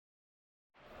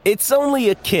It's only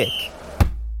a kick,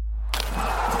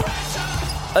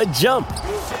 a jump,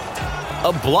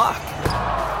 a block.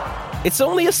 It's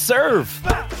only a serve.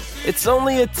 It's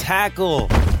only a tackle,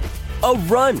 a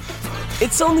run.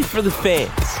 It's only for the fans.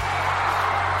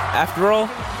 After all,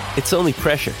 it's only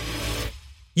pressure.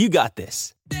 You got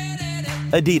this.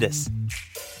 Adidas.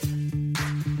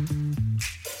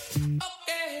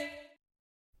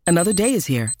 Another day is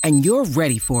here, and you're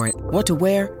ready for it. What to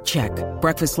wear? Check.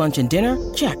 Breakfast, lunch, and dinner?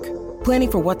 Check.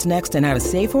 Planning for what's next and how to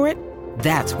save for it?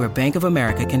 That's where Bank of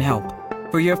America can help.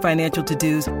 For your financial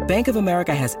to-dos, Bank of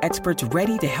America has experts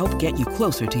ready to help get you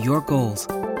closer to your goals.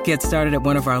 Get started at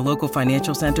one of our local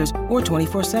financial centers or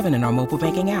 24/7 in our mobile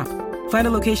banking app. Find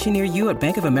a location near you at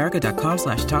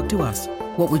bankofamerica.com/talktous.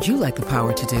 What would you like the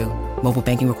power to do? Mobile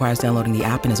banking requires downloading the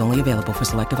app and is only available for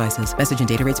select devices. Message and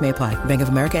data rates may apply. Bank of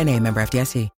America N.A., member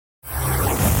FDIC.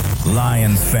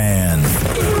 Lions fans,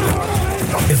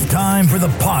 it's time for the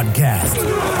podcast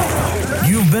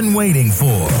you've been waiting for.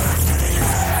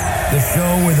 The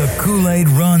show where the Kool-Aid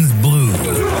runs blue,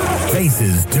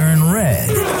 faces turn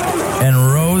red, and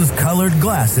rose-colored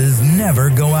glasses never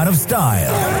go out of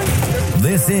style.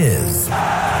 This is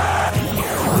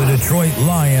the Detroit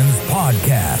Lions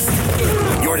Podcast,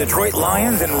 your Detroit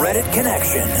Lions and Reddit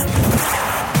connection.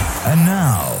 And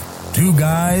now, two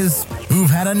guys who've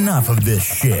had enough of this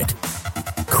shit.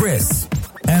 Chris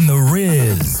and the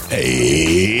Riz.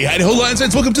 Hey, Idaho Lions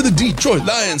fans, welcome to the Detroit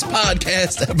Lions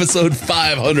Podcast, episode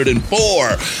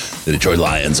 504. The Detroit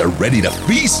Lions are ready to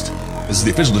feast. This is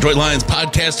the official Detroit Lions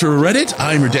podcast for Reddit.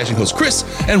 I'm your dashing host, Chris,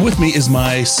 and with me is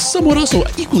my somewhat also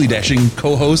equally dashing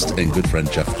co-host and good friend,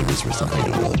 Jeff the Riz. How you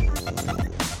doing, brother?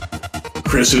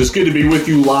 Chris, it is good to be with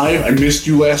you live. I missed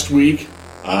you last week.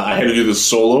 I had to do this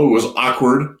solo. It was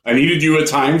awkward. I needed you at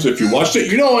times. If you watched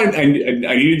it, you know I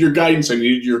needed your guidance. I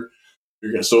needed your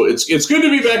so it's good to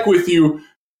be back with you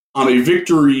on a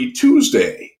Victory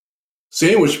Tuesday,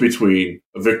 sandwiched between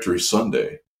a Victory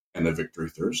Sunday and a Victory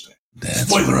Thursday. That's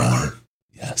spoiler alert.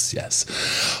 Yes.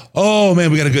 Oh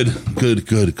man, we got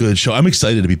a good show. I'm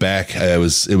excited to be back. It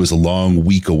was a long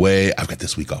week away. I've got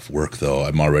this week off work though.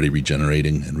 I'm already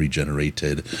regenerating and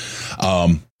regenerated.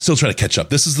 Still trying to catch up.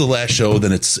 This is the last show.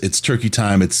 Then it's turkey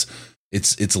time. It's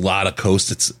a lot of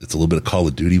coast. It's a little bit of Call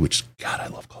of Duty, which God, I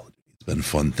love Call of Duty. It's been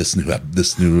fun. This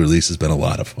new release has been a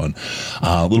lot of fun.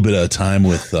 A little bit of time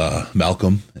with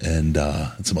Malcolm and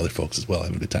some other folks as well.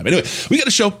 Having a good time. Anyway, we got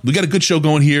a show. We got a good show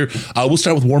going here. We'll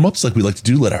start with warm-ups like we like to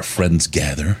do. Let our friends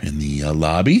gather in the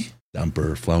lobby.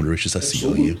 Dumper, Floundericious, I see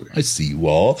all you. I see you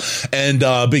all. And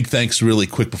big thanks really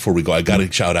quick before we go. I got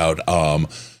to shout out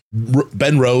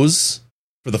Ben Rose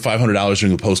for the $500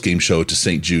 during the post-game show to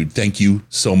St. Jude. Thank you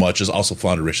so much. There's also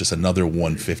Floundericious, another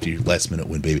 $150 last-minute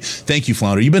win, baby. Thank you,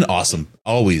 Flounder. You've been awesome.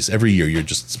 Always, every year, you're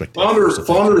just spectacular.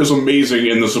 Flounder is amazing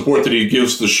in the support that he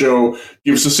gives the show,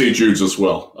 gives to St. Jude's as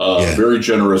well. Very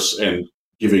generous and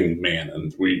giving man,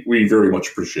 and we very much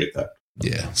appreciate that.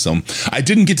 Yeah, so I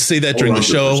didn't get to say that during the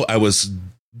show. I was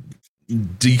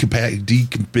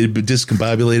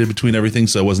discombobulated between everything,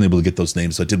 so I wasn't able to get those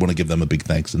names. So I did want to give them a big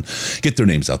thanks and get their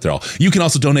names out there. You can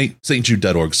also donate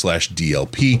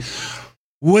stjude.org/DLP.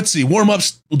 Let's see,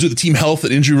 warm-ups. We'll do the team health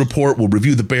and injury report. We'll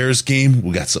review the Bears game.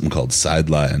 We got something called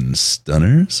Sideline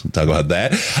Stunners. We'll talk about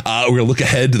that. We're going to look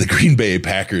ahead to the Green Bay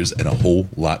Packers and a whole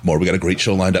lot more. We got a great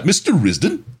show lined up. Mr.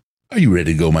 Risden, are you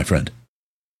ready to go, my friend?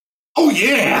 Oh,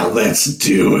 yeah, let's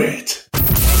do it.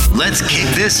 Let's kick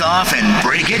this off and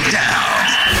break it down.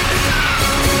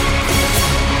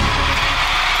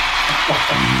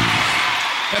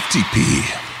 FTP.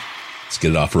 Let's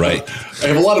get it off right. I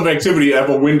have a lot of activity. I have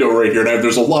a window right here, and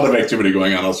there's a lot of activity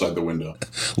going on outside the window.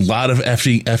 A lot of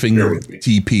effing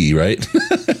TP, right?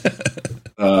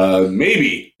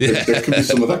 Maybe. Yeah. There could be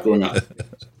some of that going on.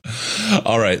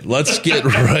 All right, let's get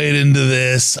right into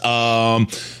this.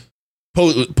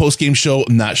 Post-game show,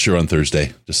 I'm not sure on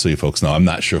Thursday, just so you folks know. I'm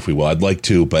not sure if we will. I'd like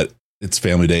to, but it's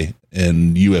family day,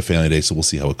 and you have family day, so we'll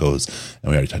see how it goes. And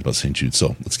we already talked about St. Jude,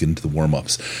 so let's get into the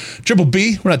warm-ups. Triple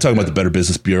B, we're not talking about the Better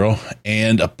Business Bureau,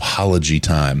 and apology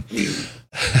time.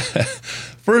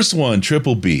 First one,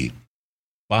 Triple B,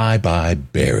 Bye-Bye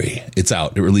Barry. It's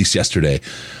out. It released yesterday.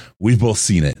 We've both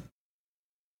seen it.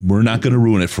 We're not going to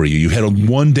ruin it for you. You had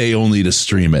one day only to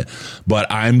stream it,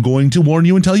 but I'm going to warn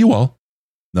you and tell you all.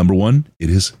 Number one, it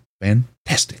is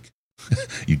fantastic.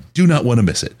 You do not want to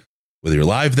miss it. Whether you're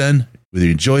live then, whether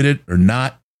you enjoyed it or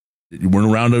not, you weren't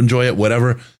around to enjoy it,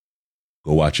 whatever,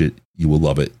 go watch it. You will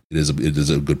love it. It is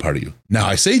a good part of you. Now,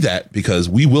 I say that because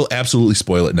we will absolutely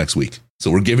spoil it next week.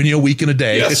 So we're giving you a week and a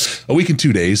day, a week and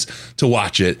 2 days to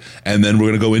watch it. And then we're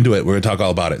going to go into it. We're going to talk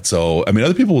all about it. So, I mean,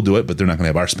 other people will do it, but they're not going to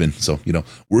have our spin. So,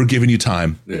 we're giving you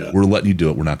time. Yeah. We're letting you do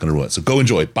it. We're not going to ruin it. So go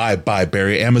enjoy it. Bye,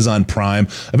 Barry. Amazon Prime.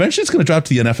 Eventually it's going to drop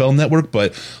to the NFL Network.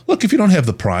 But look, if you don't have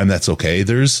the Prime, that's okay.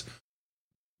 There's,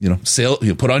 sail,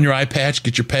 put on your eye patch,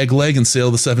 get your peg leg and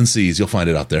sail the 7 seas. You'll find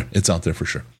it out there. It's out there for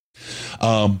sure.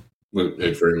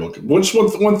 It's very welcome. Just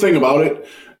one thing about it,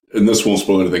 and this won't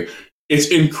spoil anything. It's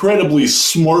incredibly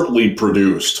smartly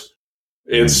produced.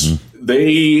 It's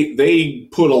they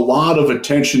put a lot of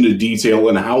attention to detail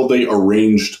in how they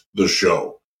arranged the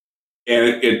show,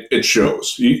 and it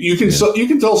shows. You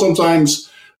can tell sometimes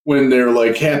when they're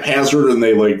like haphazard and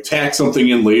they like tack something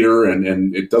in later,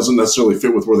 and it doesn't necessarily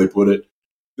fit with where they put it.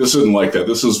 This isn't like that.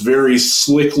 This is very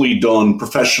slickly done,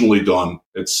 professionally done.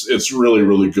 It's really,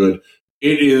 really good.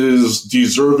 It is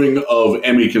deserving of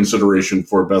Emmy consideration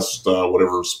for best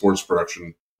whatever sports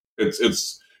production.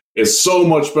 It's so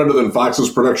much better than Fox's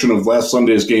production of last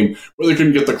Sunday's game, where they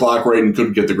couldn't get the clock right and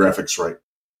couldn't get the graphics right.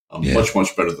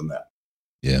 Much better than that.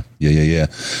 Yeah.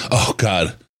 Oh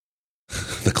God,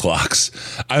 the clocks.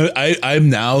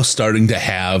 I'm now starting to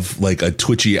have like a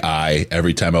twitchy eye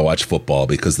every time I watch football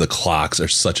because the clocks are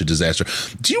such a disaster.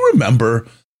 Do you remember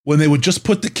when they would just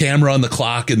put the camera on the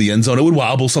clock in the end zone? It would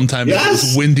wobble sometimes. Yes. If it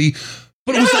was windy,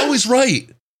 but it was always right.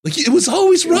 Like it was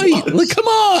always right. Like, come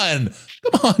on,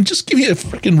 just give me a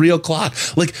freaking real clock.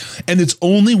 Like, and it's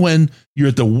only when you're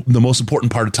at the most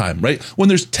important part of time, right? When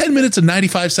there's 10 minutes and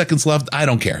 95 seconds left, I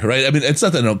don't care, right? I mean, it's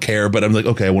not that I don't care, but I'm like,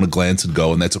 okay, I want to glance and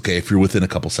go, and that's okay. If you're within a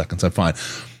couple seconds, I'm fine.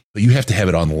 But you have to have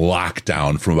it on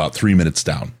lockdown from about 3 minutes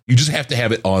down. You just have to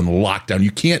have it on lockdown.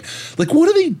 You can't, like, what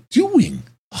are they doing?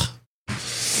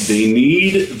 They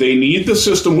need the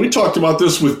system. We talked about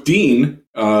this with Dean,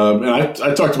 and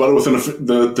I talked about it with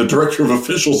the director of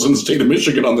officials in the state of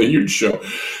Michigan on the Huge Show.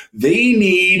 They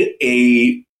need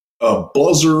a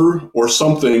buzzer or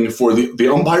something for the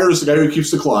umpire is the guy who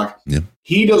keeps the clock. Yeah.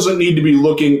 He doesn't need to be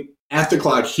looking at the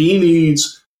clock. He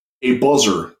needs a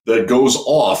buzzer that goes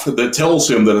off that tells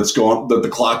him that it's gone, that the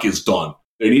clock is done.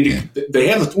 They need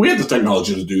to. We have the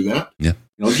technology to do that. Yeah.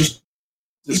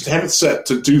 Just have it set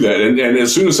to do that. And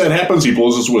as soon as that happens, he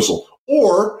blows his whistle.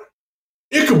 Or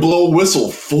it could blow a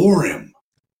whistle for him.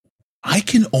 I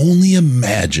can only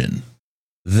imagine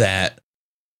that,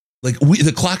 like,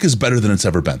 the clock is better than it's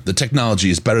ever been. The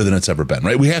technology is better than it's ever been,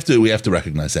 right? We have to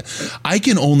recognize that. I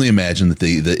can only imagine that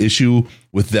the issue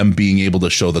with them being able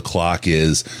to show the clock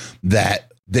is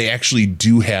that they actually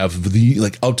do have the,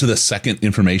 like, up to the second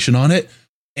information on it.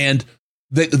 And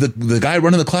the guy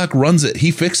running the clock runs it.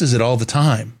 He fixes it all the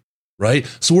time, right?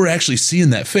 So we're actually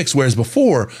seeing that fix. Whereas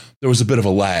before there was a bit of a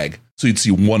lag. So you'd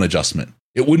see one adjustment.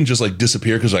 It wouldn't just like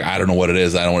disappear because like, I don't know what it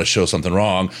is. I don't want to show something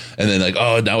wrong. And then like,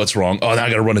 oh, now it's wrong. Oh, now I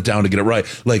got to run it down to get it right.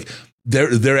 Like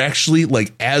they're actually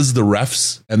like, as the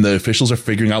refs and the officials are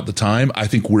figuring out the time, I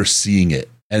think we're seeing it.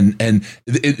 And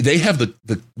they have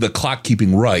the clock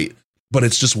keeping right. But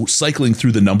it's just cycling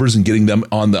through the numbers and getting them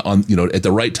on at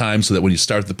the right time so that when you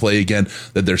start the play again,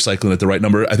 that they're cycling at the right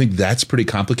number. I think that's pretty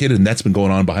complicated, and that's been going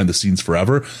on behind the scenes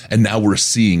forever. And now we're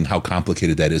seeing how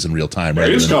complicated that is in real time. Right?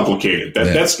 It is complicated.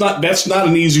 That's not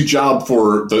an easy job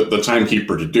for the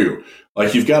timekeeper to do.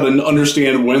 Like you've got to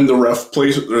understand when the ref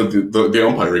places, or the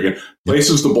umpire again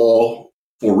places the ball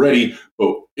for ready.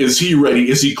 But is he ready?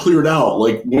 Is he cleared out?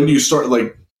 Like when do you start?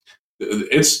 Like.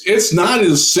 It's not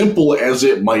as simple as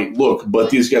it might look, but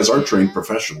these guys are trained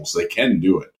professionals. They can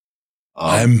do it.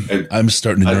 I'm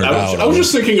starting to nerd out. I was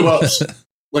just thinking about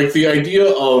like the idea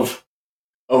of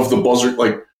the buzzer.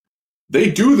 Like they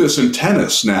do this in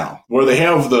tennis now, where they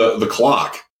have the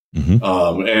clock.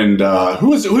 Mm-hmm. And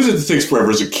who is it that takes forever?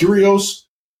 Is it Kyrgios?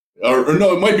 Or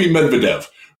no, it might be Medvedev,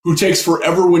 who takes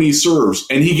forever when he serves,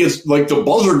 and he gets like the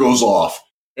buzzer goes off,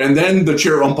 and then the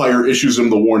chair umpire issues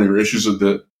him the warning or issues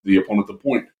the opponent the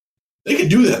point. They can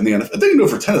do that in the NFL. If they can do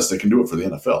it for tennis, they can do it for the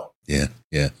NFL. Yeah.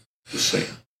 Just saying.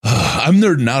 I'm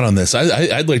nerding out on this.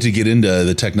 I'd like to get into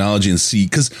the technology and see,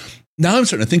 because now I'm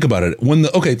starting to think about it. When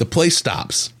the play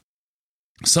stops,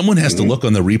 someone has to look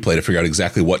on the replay to figure out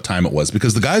exactly what time it was,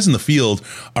 because the guys in the field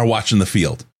are watching the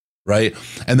field. Right.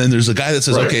 And then there's a guy that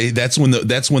says, okay, that's when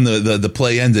the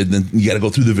play ended. And then you got to go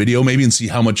through the video maybe and see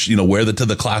how much, where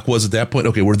the clock was at that point.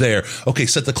 Okay, we're there. Okay,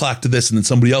 set the clock to this. And then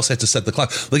somebody else has to set the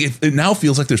clock. Like it now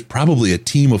feels like there's probably a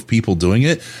team of people doing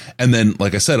it. And then,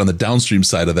 like I said, on the downstream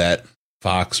side of that,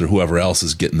 Fox or whoever else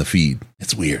is getting the feed.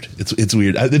 It's weird. It's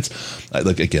weird. I'm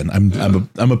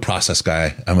a process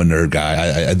guy. I'm a nerd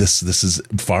guy. This is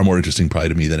far more interesting probably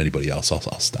to me than anybody else. I'll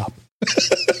stop.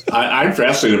 I'm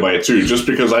fascinated by it too, just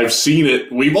because I've seen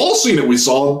it. We've all seen it. We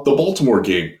saw the Baltimore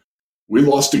game we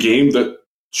lost a game that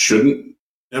shouldn't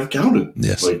have counted.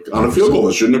 Yes. Like on a field goal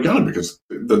that shouldn't have counted because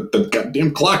the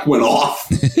goddamn clock went off.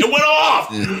 It went off.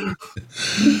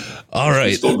 All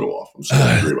right. Still go off. I'm still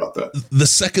angry about that. The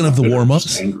second of the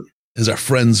warm-ups as our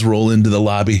friends roll into the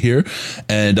lobby here.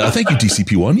 And thank you,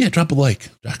 DCP1. Yeah, drop a like.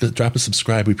 Drop a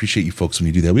subscribe. We appreciate you folks when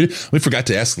you do that. We forgot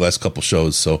to ask the last couple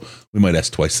shows, so we might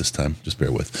ask twice this time. Just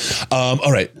bear with.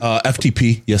 All right.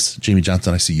 FTP. Yes, Jamie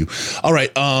Johnson, I see you. All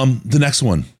right. The next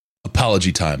one.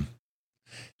 Apology time.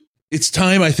 It's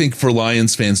time, I think, for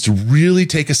Lions fans to really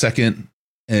take a second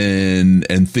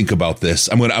and think about this.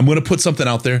 I'm gonna put something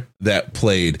out there that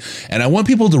played, and I want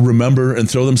people to remember and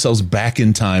throw themselves back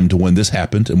in time to when this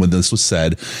happened and when this was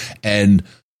said, and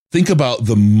think about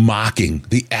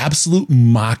the absolute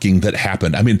mocking that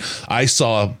happened. I mean, I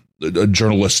saw a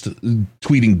journalist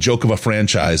tweeting "joke of a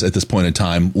franchise" at this point in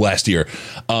time last year.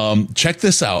 Check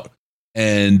this out,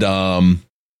 and I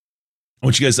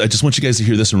just want you guys to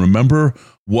hear this and remember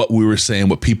what we were saying,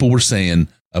 what people were saying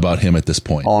about him at this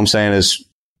point. All I'm saying is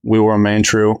we will remain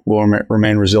true, we'll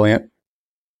remain resilient,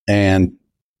 and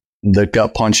the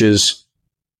gut punches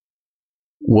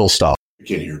will stop. I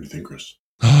can't hear anything, Chris.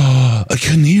 Oh, I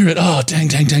couldn't hear it. Oh, dang.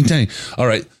 All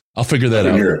right. I'll figure that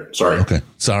out. I couldn't hear it. Sorry. Okay.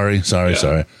 Sorry. Let's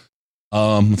see.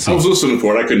 I was listening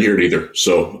for it. I couldn't hear it either.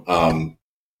 So,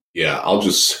 I'll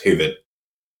just say that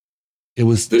it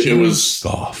was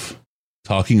Goff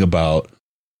talking about,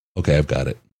 okay, I've got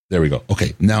it. There we go.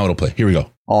 Okay. Now it'll play. Here we go.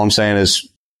 All I'm saying is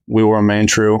we will remain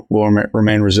true, we'll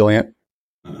remain resilient,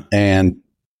 and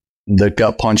the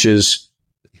gut punches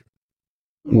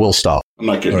will stop. I'm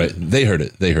not kidding. All right. They heard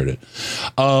it.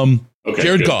 Okay,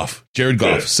 Jared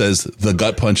Goff says the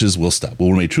gut punches will stop.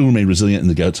 We'll remain true, remain resilient, and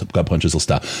the gut punches will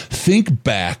stop. Think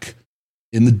back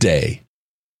in the day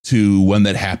to when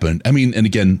that happened. I mean, and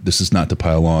again, this is not to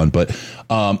pile on, but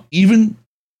even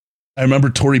I remember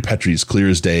Tori Petrie's clear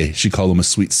as day. She called him a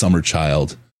sweet summer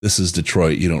child. This is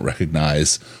Detroit. You don't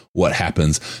recognize what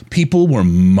happens. People were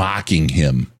mocking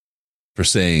him for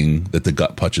saying that the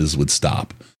gut punches would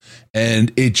stop.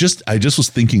 And I just was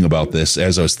thinking about this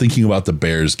as I was thinking about the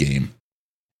Bears game.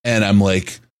 And I'm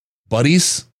like,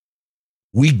 buddies,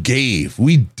 we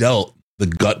dealt the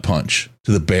gut punch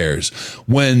to the Bears.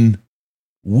 When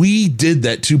we did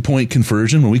that 2-point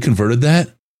conversion, when we converted that,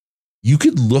 you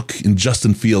could look in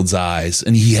Justin Fields' eyes,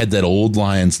 and he had that old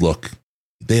Lions look.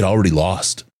 They'd already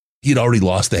lost. He'd already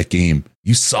lost that game.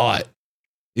 You saw it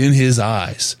in his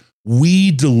eyes. We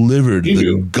delivered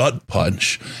the gut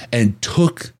punch and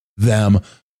took them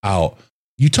out.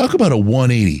 You talk about a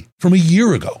 180 from a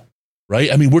year ago,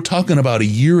 right? I mean, we're talking about a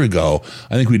year ago.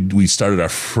 I think we started our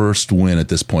first win at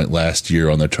this point last year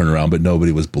on the turnaround, but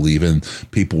nobody was believing.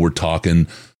 People were talking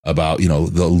about,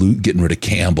 the getting rid of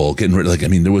Campbell,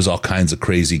 there was all kinds of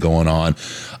crazy going on.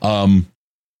 And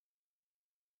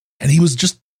he was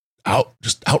just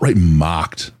outright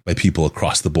mocked by people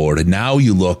across the board. And now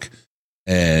you look,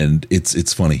 and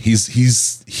it's funny.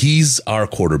 He's our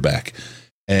quarterback.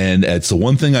 And it's the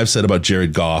one thing I've said about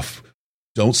Jared Goff.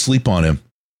 Don't sleep on him.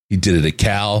 He did it at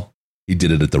Cal. He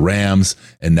did it at the Rams.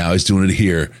 And now he's doing it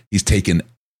here. He's taken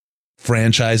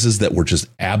franchises that were just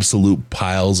absolute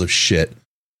piles of shit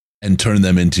and turned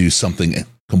them into something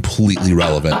completely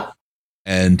relevant.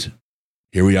 And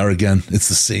here we are again. It's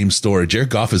the same story. Jared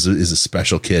Goff is a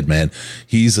special kid, man.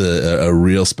 He's a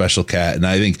real special cat. And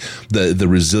I think the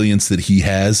resilience that he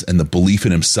has and the belief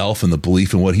in himself and the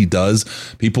belief in what he does,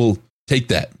 people take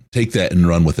that and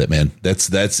run with it, man.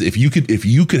 That's if you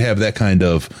could have that kind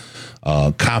of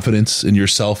confidence in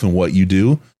yourself and what you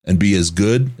do and be as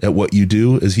good at what you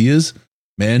do as he is,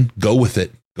 man, go with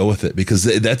it. Go with it, because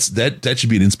that should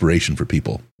be an inspiration for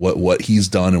people. What he's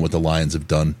done and what the Lions have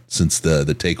done since the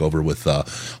takeover with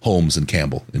Holmes and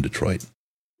Campbell in Detroit.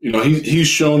 He's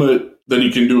shown it that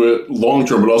he can do it long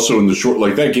term, but also in the short.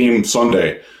 Like that game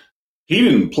Sunday, he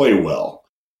didn't play well.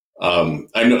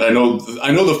 I know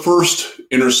the first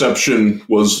interception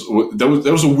was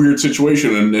a weird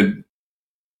situation, and it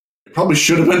probably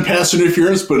should have been pass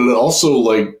interference, but it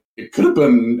also it could have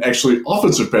been actually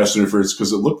offensive pass interference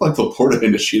because it looked like Laporta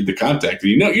initiated the contact.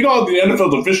 And you know how the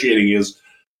NFL officiating is.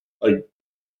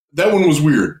 That one was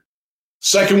weird.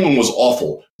 Second one was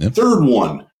awful. Yep. Third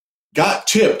one got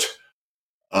tipped.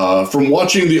 From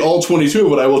watching the All-22,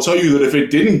 but I will tell you that if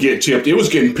it didn't get tipped, it was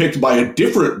getting picked by a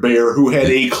different Bear who had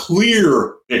a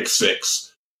clear pick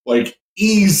six.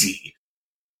 Easy.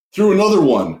 Threw another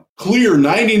one. Clear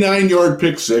 99-yard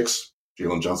pick six.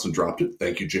 Jalen Johnson dropped it.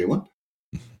 Thank you, Jalen.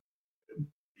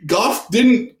 Goff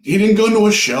didn't go into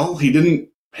a shell. He didn't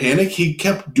panic. He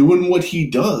kept doing what he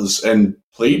does and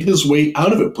played his way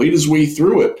out of it, played his way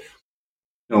through it.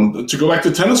 To go back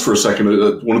to tennis for a second,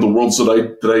 one of the worlds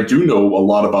that I do know a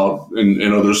lot about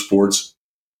in other sports,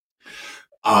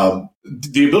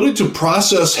 the ability to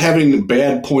process having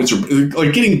bad points or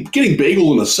like getting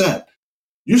bagel in a set,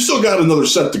 you still got another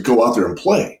set to go out there and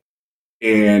play.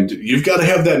 And you've got to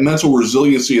have that mental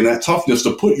resiliency and that toughness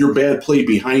to put your bad play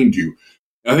behind you.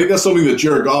 And I think that's something that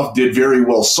Jared Goff did very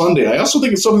well Sunday. I also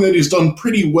think it's something that he's done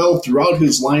pretty well throughout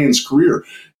his Lions career.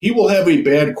 He will have a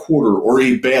bad quarter or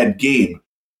a bad game,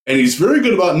 and he's very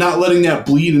good about not letting that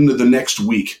bleed into the next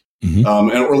week,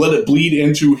 or let it bleed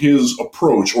into his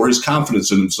approach or his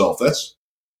confidence in himself.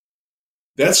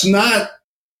 That's not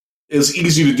as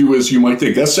easy to do as you might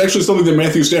think. That's actually something that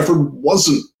Matthew Stafford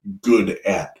wasn't good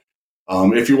at.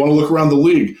 If you want to look around the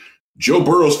league, Joe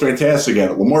Burrow's fantastic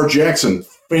at it. Lamar Jackson,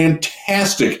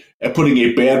 fantastic at putting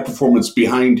a bad performance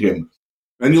behind him.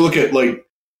 Then you look at like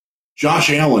Josh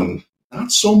Allen,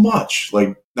 not so much.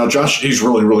 Like now, Josh, he's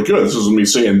really, really good. This isn't me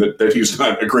saying that he's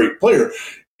not a great player.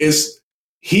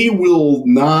 He will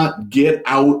not get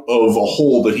out of a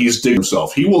hole that he's digging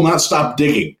himself. He will not stop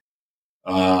digging,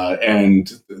 and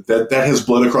that has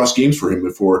bled across games for him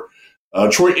before.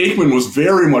 Troy Aikman was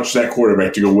very much that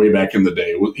quarterback to go way back in the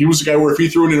day. He was the guy where if he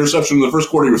threw an interception in the first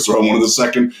quarter, he was throwing one in the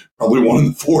second, probably one in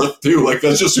the fourth too. Like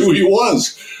that's just who he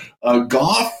was.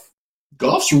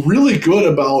 Goff's really good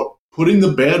about putting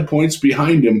the bad points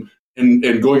behind him and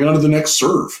going on to the next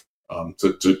serve.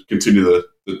 To continue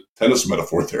the tennis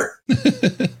metaphor there.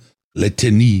 Le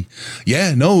tennis.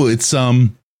 Yeah, no, it's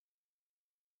I've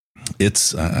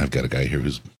got a guy here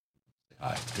who's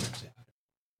hi.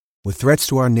 With threats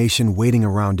to our nation waiting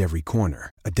around every corner,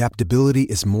 adaptability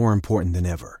is more important than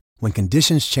ever. When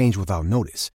conditions change without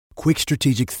notice, quick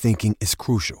strategic thinking is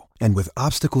crucial. And with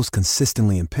obstacles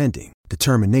consistently impending,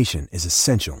 determination is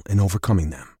essential in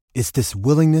overcoming them. It's this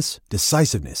willingness,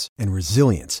 decisiveness, and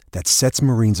resilience that sets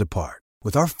Marines apart.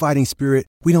 With our fighting spirit,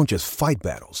 we don't just fight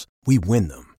battles, we win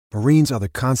them. Marines are the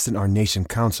constant our nation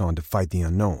counts on to fight the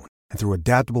unknown. And through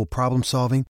adaptable problem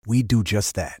solving, we do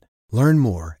just that. Learn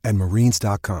more at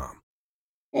Marines.com.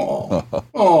 Oh,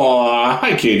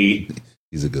 hi, Katie.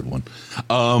 He's a good one.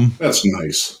 That's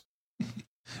nice.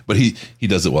 But he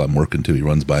does it while I'm working too. He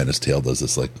runs by and his tail does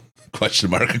this like question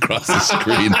mark across the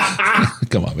screen.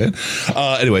 Come on, man.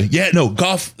 Anyway, yeah, no,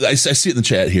 Goff. I see it in the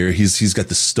chat here. He's got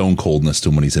this stone coldness to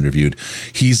him when he's interviewed.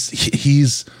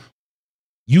 He's.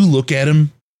 You look at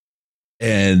him,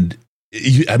 and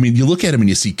you look at him and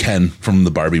you see Ken from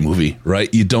the Barbie movie,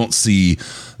 right? You don't see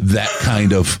that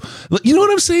kind of. You know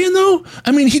what I'm saying, though?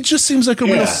 I mean, he just seems like a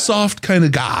real soft kind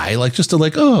of guy, like just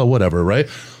whatever, right?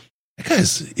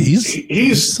 Guys,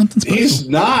 he's something special. He's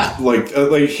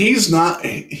not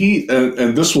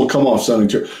and this will come off sounding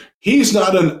terrible. He's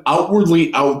not an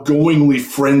outwardly, outgoingly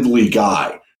friendly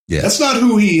guy. Yeah. That's not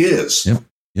who he is.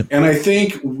 Yep. And I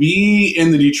think we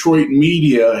in the Detroit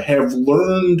media have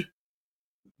learned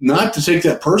not to take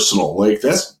that personal. Like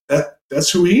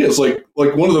that's who he is. Like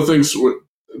one of the things,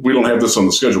 we don't have this on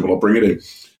the schedule, but I'll bring it in.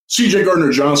 C.J.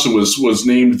 Gardner-Johnson was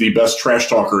named the best trash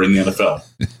talker in the NFL.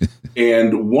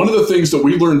 And one of the things that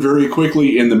we learned very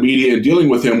quickly in the media and dealing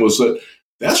with him was that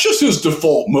that's just his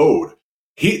default mode.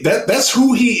 That's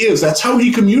who he is. That's how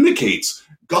he communicates.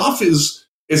 Goff is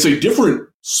a different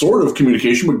sort of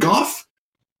communication, but Goff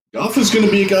is going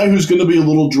to be a guy who's going to be a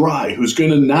little dry, who's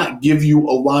going to not give you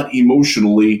a lot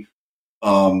emotionally.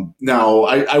 Now,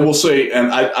 I will say,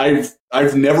 and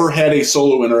I've never had a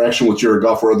solo interaction with Jared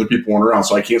Goff where other people weren't around,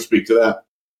 so I can't speak to that.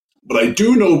 But I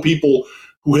do know people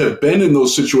who have been in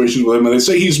those situations with him, and they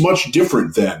say he's much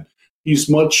different then. He's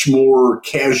much more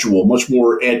casual, much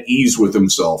more at ease with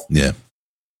himself. Yeah.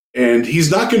 And he's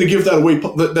not going to give that away.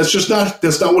 That's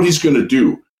not what he's going to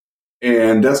do.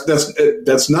 And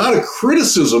that's not a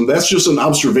criticism. That's just an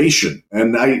observation.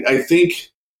 And I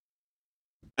think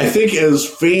as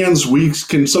fans, we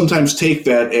can sometimes take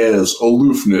that as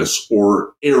aloofness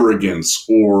or arrogance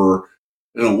or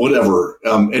whatever.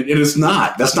 And it's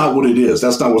not. That's not what it is.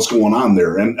 That's not what's going on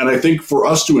there. And I think for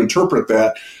us to interpret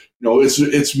that,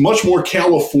 it's much more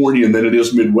Californian than it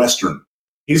is Midwestern.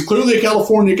 He's clearly a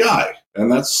California guy,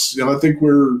 and that's I think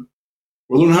we're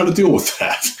learning how to deal with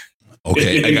that.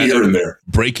 Okay, I got here and there.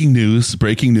 Breaking news.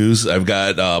 I've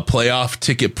got playoff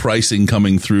ticket pricing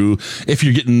coming through. If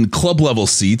you're getting club level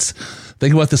seats,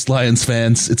 think about this, Lions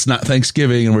fans. It's not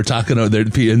Thanksgiving, and we're talking about there,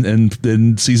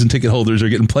 and season ticket holders are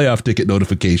getting playoff ticket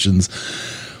notifications.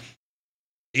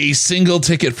 A single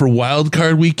ticket for wild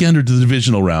card weekend or the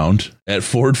divisional round at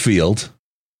Ford Field,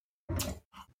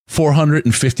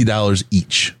 $450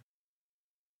 each.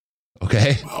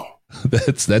 Okay. Wow.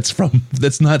 That's not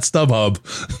StubHub.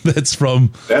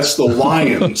 That's the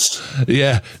Lions.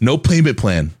 Yeah. No payment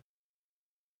plan.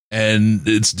 and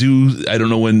it's due, I don't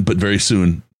know when, but very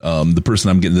soon. The person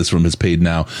I'm getting this from is paid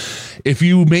now. If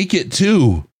you make it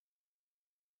to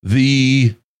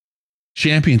the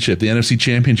championship, the NFC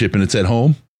championship, and it's at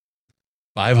home,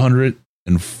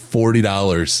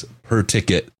 $540 per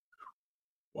ticket.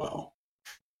 Wow.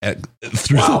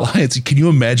 Through the Lions. Can you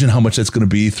imagine how much that's going to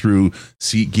be through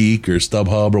SeatGeek or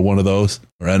StubHub or one of those,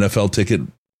 or NFL Ticket?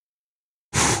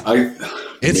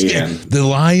 The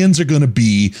Lions are going to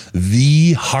be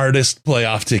the hardest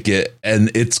playoff ticket, and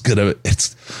it's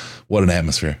what an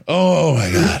atmosphere. Oh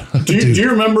my God. Do you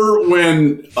remember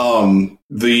when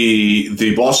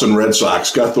the Boston Red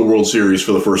Sox got the World Series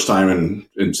for the first time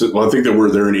well, I think they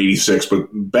were there in 86, but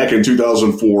back in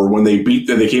 2004 when they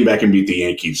came back and beat the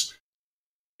Yankees,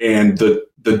 and the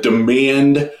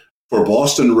demand for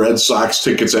Boston Red Sox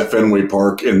tickets at Fenway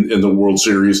Park in the World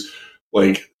Series,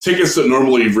 like tickets that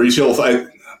normally retail,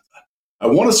 I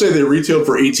want to say they retailed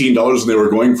for $18 and they were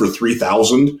going for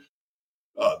 $3,000.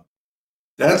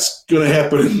 That's going to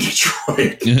happen in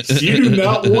Detroit. You do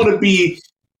not want to be.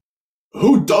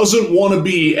 Who doesn't want to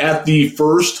be at the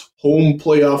first home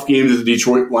playoff game that the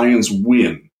Detroit Lions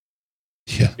win?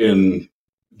 Yeah. In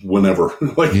whenever.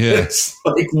 It's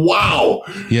like, wow.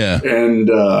 Yeah. And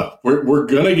we're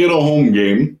going to get a home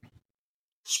game.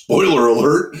 Spoiler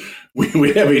alert.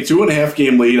 We have a 2.5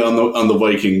 game lead on the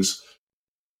Vikings.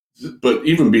 But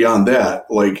even beyond that,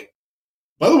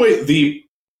 by the way,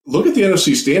 look at the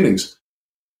NFC standings.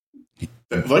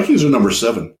 The Vikings are number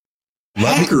 7.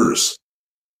 Packers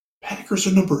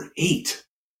are number 8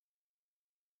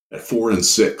 at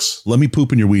 4-6. Let me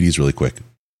poop in your Wheaties really quick.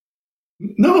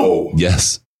 No.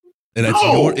 Yes. And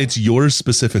it's yours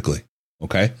specifically.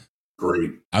 Okay.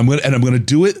 Great. I'm gonna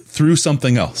do it through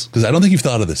something else because I don't think you've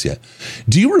thought of this yet.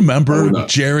 Do you remember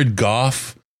Jared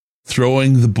Goff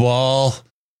throwing the ball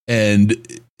and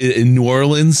in New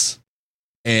Orleans,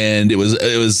 and it was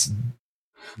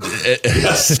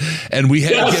yes. and we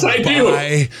had to get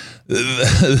by.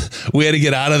 We had to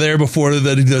get out of there before the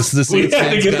we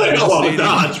had to get the hell out of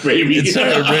Dodge, baby. And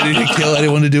started ready to kill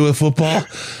anyone to do with football.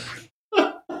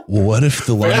 What if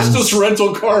the Lions, fastest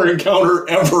rental car encounter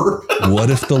ever? What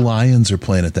if the Lions are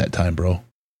playing at that time, bro?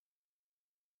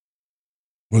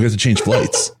 We're going to have to change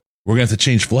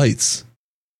flights.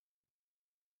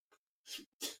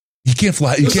 You can't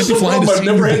fly. You can't be flying. I've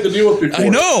never had to deal with before. I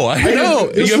know.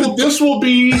 This will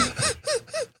be.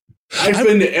 I've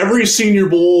been to every Senior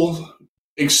Bowl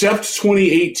except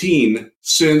 2018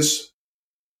 since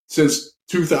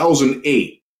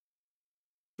 2008.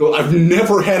 So I've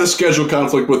never had a schedule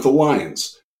conflict with the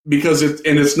Lions because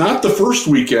it's not the first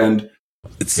weekend.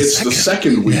 It's the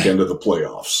second weekend of the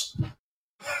playoffs.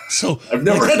 So I've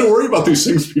never had to worry about these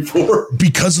things before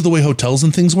because of the way hotels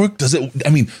and things work.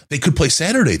 They could play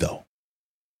Saturday though.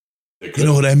 You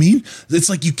know what I mean? It's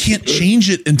like you can't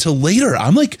change it until later.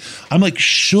 I'm like,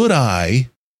 should I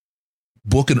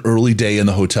book an early day in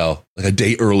the hotel, like a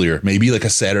day earlier, maybe like a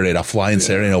Saturday, and I'll fly in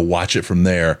Saturday and I'll watch it from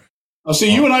there. I'll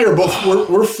see. You and I are both.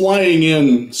 We're flying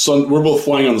in. We're both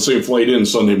flying on the same flight in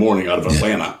Sunday morning out of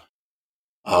Atlanta.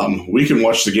 We can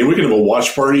watch the game. We can have a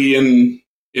watch party in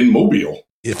Mobile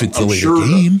if it's a later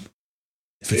game.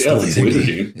 If it's a later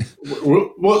game.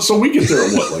 Well, so we get there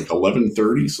at what, like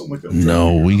 11:30, something like that.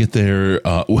 No, we get there.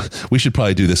 We should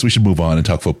probably do this. We should move on and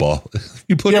talk football.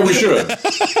 We should.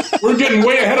 We're getting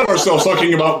way ahead of ourselves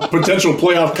talking about potential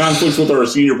playoff conflicts with our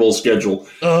Senior Bowl schedule.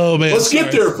 Oh man, let's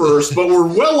get there first. But we're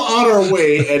well on our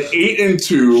way at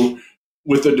 8-2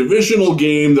 with a divisional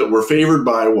game that we're favored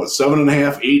by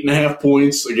 7.5, 8.5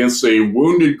 points against a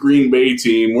wounded Green Bay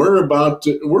team. We're about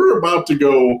to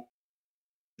go.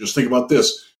 Just think about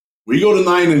this. We go to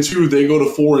 9-2, they go to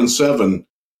 4-7.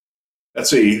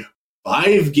 That's a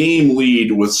 5-game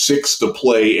lead with 6 to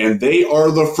play, and they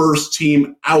are the first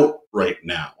team out right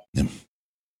now. Yeah.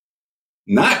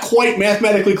 Not quite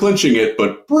mathematically clinching it,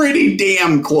 but pretty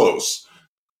damn close.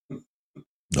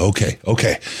 Okay.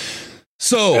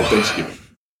 So at Thanksgiving.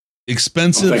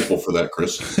 Expensive. I'm thankful for that,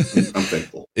 Chris. I'm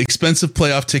thankful. Expensive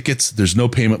playoff tickets. There's no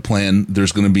payment plan.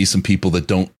 There's going to be some people that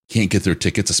can't get their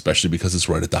tickets, especially because it's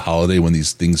right at the holiday when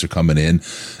these things are coming in.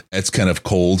 It's kind of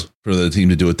cold for the team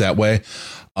to do it that way.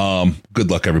 Good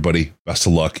luck, everybody. Best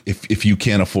of luck. If you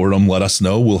can't afford them, let us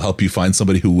know. We'll help you find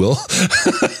somebody who will.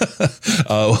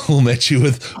 We'll match you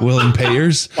with willing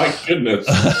payers. My goodness.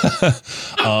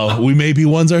 We may be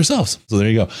ones ourselves. So there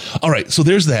you go. All right. So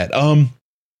there's that.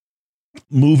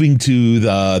 Moving to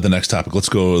the next topic. Let's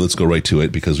go right to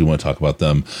it because we want to talk about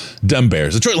them. Dem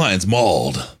Bears. Detroit Lions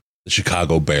mauled the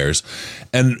Chicago Bears.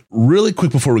 And really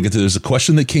quick before we get to, there's a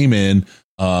question that came in.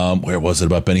 Where was it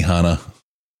about Benihana?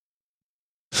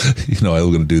 I'm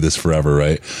going to do this forever,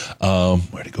 right?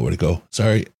 Where'd it go?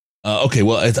 Sorry. Okay,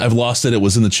 well, I've lost it. It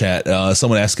was in the chat.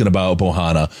 Someone asking about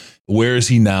Bohanna. Where is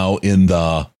he now in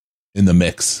the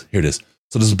mix? Here it is.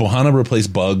 So does Bohanna replace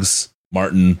Bugs,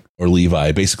 Martin, or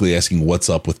Levi? Basically asking what's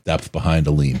up with depth behind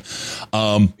Aleem.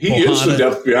 He Bohanna, is the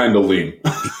depth behind Aleem.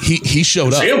 He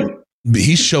showed up. Him.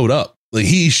 He showed up. Like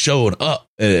he showed up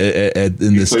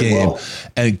in this game, well.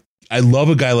 And I love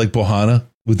a guy like Bohanna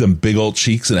with them big old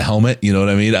cheeks and a helmet. You know what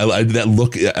I mean? That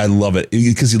look, I love it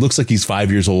because he looks like he's 5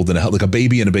 years old and like a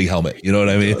baby in a big helmet. You know what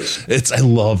I mean? I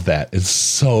love that. It's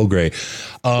so great.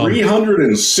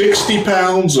 360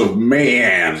 pounds of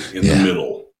man in the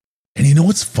middle. And you know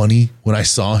what's funny? When I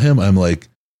saw him, I'm like,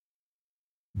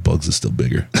 Bugs is still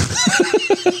bigger.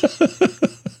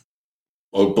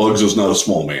 Well, Bugs is not a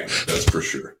small man. That's for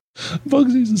sure.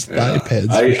 Bugs uses thigh pads.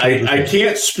 I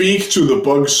can't speak to the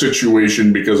Bugs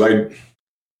situation because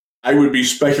I would be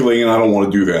speculating, and I don't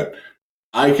want to do that.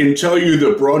 I can tell you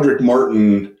that Broderick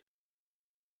Martin,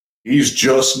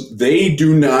 they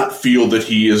do not feel that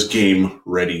he is game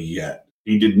ready yet.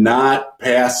 He did not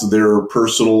pass their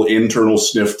personal internal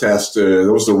sniff test. That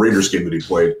was the Raiders game that he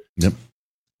played. Yep.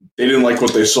 They didn't like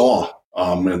what they saw.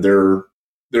 And they're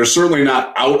certainly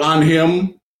not out on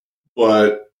him,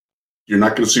 but you're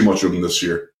not going to see much of him this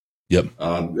year. Yep.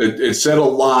 It said a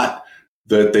lot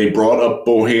that they brought up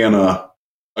Bohanna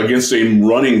against a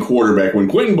running quarterback when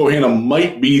Quinton Bohanna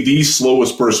might be the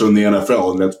slowest person in the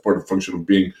NFL, and that's part of the function of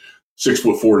being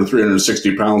 6'4" and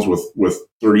 360 pounds with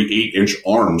 38-inch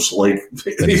arms. Like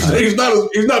he's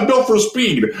not built for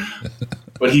speed,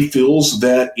 but he fills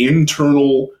that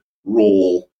internal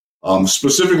role,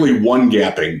 specifically one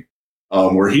gapping,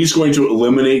 where he's going to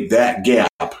eliminate that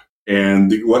gap,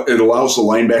 and it allows the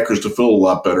linebackers to fill a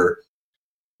lot better.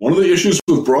 One of the issues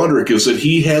with Broderick is that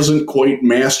he hasn't quite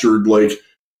mastered, like,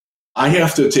 I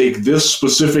have to take this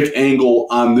specific angle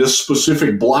on this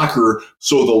specific blocker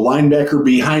so the linebacker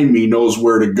behind me knows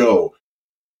where to go.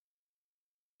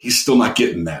 He's still not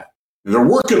getting that. They're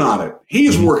working on it.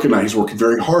 He's working on it. He's working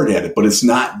very hard at it, but it's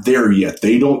not there yet.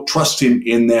 They don't trust him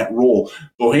in that role.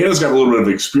 Bohanna's got a little bit of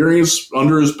experience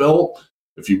under his belt.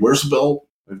 If he wears a belt,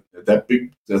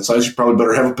 that size, you probably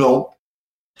better have a belt.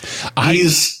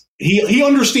 He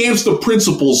understands the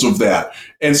principles of that.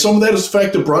 And some of that is the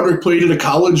fact that Broderick played at a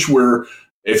college where,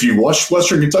 if you watch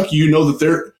Western Kentucky, you know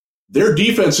that their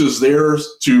defense is there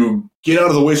to get out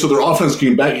of the way so their offense can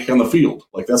get back on the field.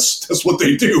 Like that's what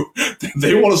they do.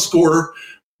 They want to score.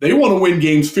 They want to win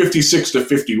games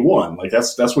 56-51. Like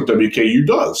that's what WKU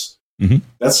does. Mm-hmm.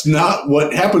 That's not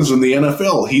what happens in the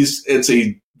NFL. It's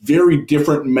a very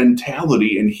different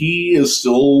mentality, and he is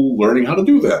still learning how to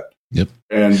do that. Yep.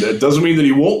 And it doesn't mean that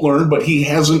he won't learn, but he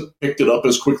hasn't picked it up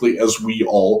as quickly as we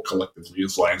all collectively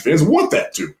as Lions fans want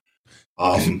that to.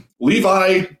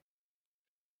 Levi,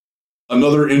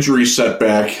 another injury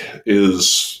setback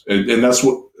is, and that's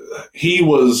what he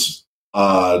was.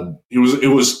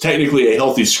 It was technically a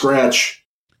healthy scratch.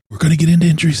 We're going to get into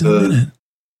injuries in a minute.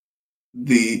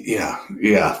 We have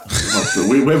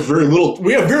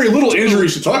very little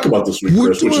injuries to talk about this week. We're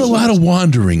Chris, doing a lot of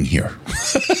wandering here.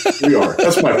 We are.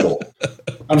 That's my fault.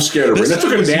 I'm scattered. I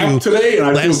took a nap today,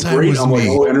 and I feel great. I'm like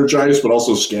all energized, but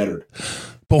also scattered.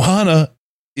 Bohanna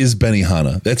is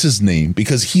Benihana. That's his name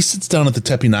because he sits down at the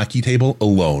teppanyaki table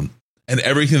alone. And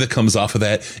everything that comes off of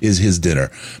that is his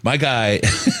dinner. My guy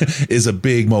is a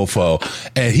big mofo,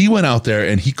 and he went out there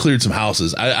and he cleared some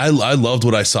houses. I loved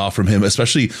what I saw from him,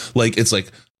 especially I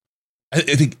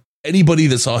think anybody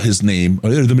that saw his name, or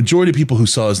the majority of people who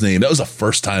saw his name, that was the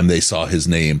first time they saw his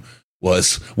name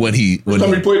was when he played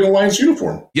in the Lions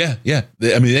uniform. Yeah.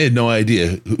 They had no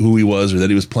idea who he was or that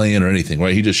he was playing or anything,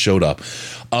 right? He just showed up.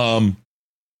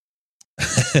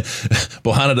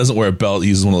 Bohanna doesn't wear a belt. He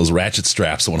uses one of those ratchet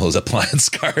straps, one of those appliance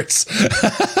carts.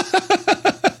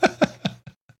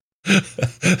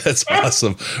 That's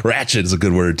awesome. Ratchet is a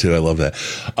good word too. I love that.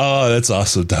 Oh, that's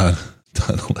awesome, Don.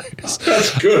 Hilarious.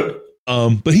 That's good.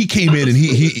 But he came in and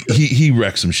he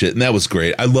wrecked some shit, and that was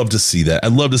great. I love to see that. I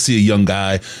love to see a young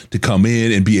guy to come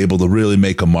in and be able to really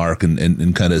make a mark and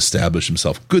kind of establish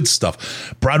himself. Good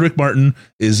stuff. Broderick Martin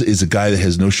is a guy that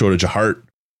has no shortage of heart.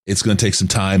 It's going to take some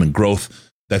time and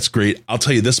growth. That's great. I'll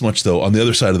tell you this much, though. On the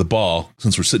other side of the ball,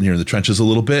 since we're sitting here in the trenches a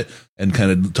little bit and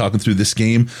kind of talking through this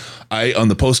game, on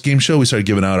the post-game show, we started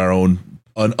giving out our own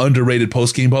underrated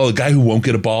post-game ball. A guy who won't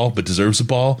get a ball but deserves a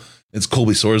ball. It's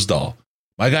Colby Sorsdahl.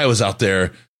 My guy was out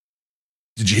there.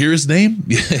 Did you hear his name?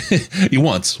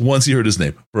 Once he heard his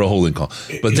name for a holding call.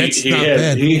 But that's not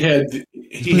bad. He had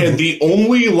the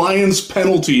only Lions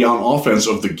penalty on offense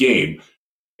of the game.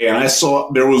 And I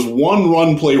saw there was one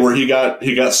run play where he got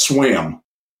swam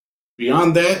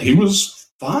beyond that, he was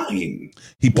fine.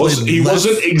 He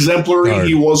wasn't exemplary. guard.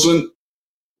 He wasn't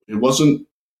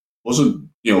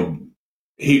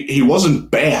he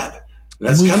wasn't bad.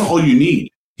 That's kind of all you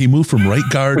need. He moved from right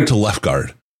guard to left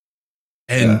guard.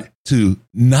 And to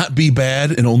not be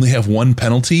bad and only have one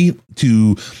penalty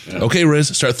to, okay,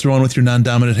 Riz, start throwing with your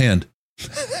non-dominant hand.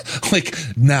 Like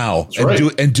now, do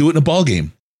it in a ball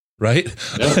game, right?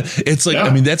 Yeah. It's like,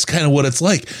 I mean, that's kind of what it's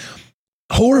like.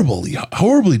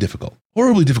 Horribly difficult.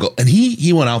 And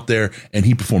he went out there and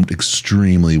he performed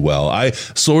extremely well.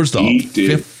 Swords the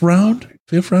fifth round,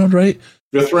 right?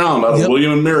 Fifth round out of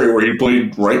William and Mary, where he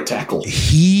played right tackle.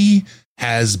 He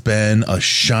has been a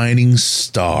shining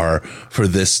star for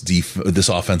this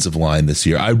offensive line this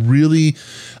year.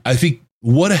 I think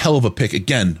what a hell of a pick.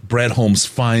 Again, Brad Holmes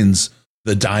finds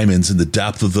the diamonds in the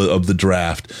depth of the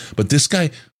draft. But this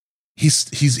guy,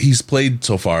 he's played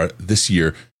so far this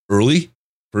year early.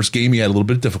 First game, he had a little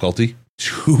bit of difficulty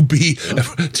to be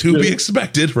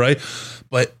expected, right?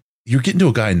 But you're getting to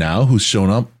a guy now who's shown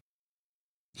up.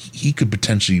 He could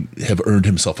potentially have earned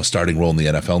himself a starting role in the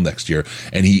NFL next year.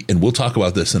 And we'll talk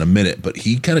about this in a minute, but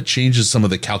he kind of changes some of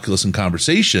the calculus and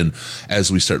conversation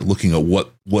as we start looking at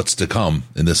what's to come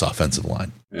in this offensive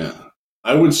line. Yeah.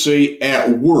 I would say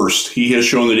at worst, he has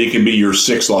shown that he can be your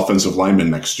sixth offensive lineman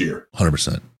next year.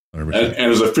 100%. And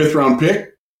as a fifth round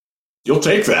pick, you'll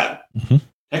take that. Mm-hmm.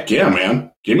 Heck yeah,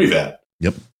 man. Give me that.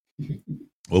 Yep.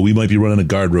 Well, we might be running a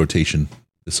guard rotation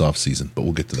this offseason, but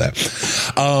we'll get to that.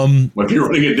 Might be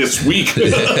running it this week.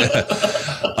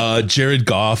 Jared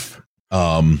Goff,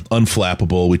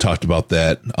 unflappable. We talked about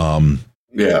that.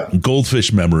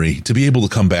 Goldfish memory, to be able to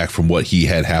come back from what he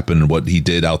had happened and what he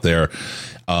did out there.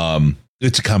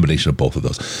 It's a combination of both of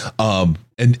those.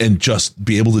 And just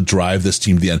be able to drive this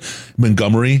team to the end.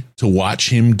 Montgomery, to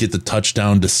watch him get the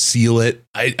touchdown to seal it,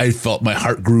 I felt my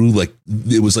heart grew like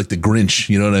it was like the Grinch,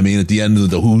 you know what I mean? At the end of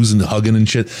the who's and the hugging and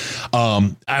shit.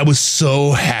 I was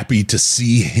so happy to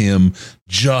see him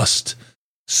just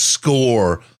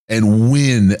score and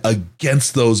win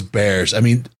against those Bears. I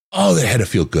mean, they had to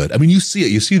feel good. I mean, you see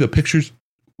it. You see the pictures.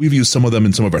 We've used some of them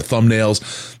in some of our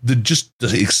thumbnails.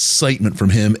 The excitement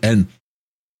from him, and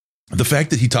the fact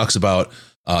that he talks about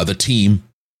the team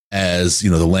as,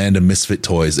 the land of misfit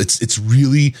toys.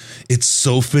 It's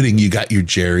so fitting. You got your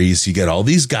Jerrys, you got all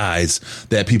these guys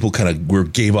that people kind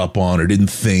of gave up on or didn't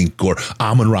think, or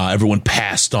Amon-Ra, everyone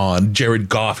passed on. Jared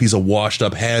Goff, he's a washed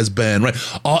up has been, right?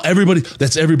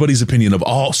 That's everybody's opinion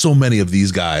of so many of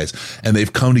these guys. And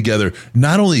they've come together,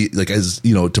 not only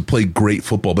to play great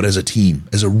football, but as a team,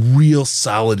 as a real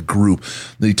solid group.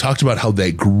 They talked about how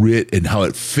that grit and how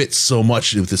it fits so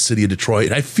much with the city of Detroit.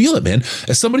 And I feel it, man,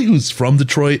 as somebody who's from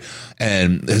Detroit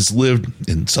and has lived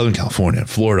in Southern California and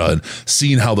Florida and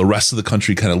seen how the rest of the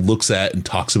country kind of looks at and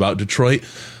talks about Detroit.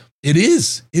 It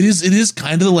is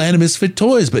kind of the land of misfit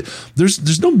toys, but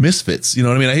there's no misfits. You know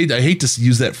what I mean? I hate to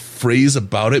use that phrase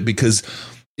about it because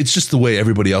it's just the way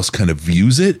everybody else kind of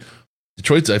views it.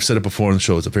 Detroit, I've said it before on the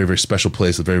show, it's a very, very special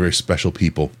place with very, very special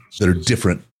people that are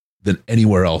different than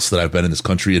anywhere else that I've been in this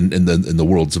country and in the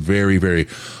world. It's a very, very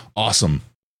awesome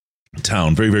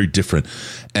town, very, very different.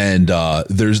 And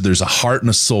there's a heart and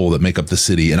a soul that make up the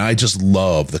city. And I just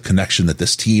love the connection that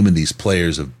this team and these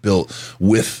players have built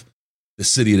with the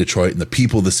city of Detroit and the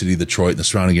people of the city of Detroit and the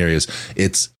surrounding areas.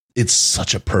 It's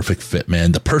such a perfect fit,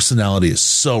 man. The personality is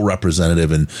so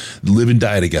representative and live and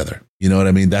die together. You know what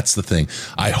I mean? That's the thing.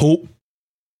 I hope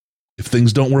if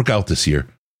things don't work out this year,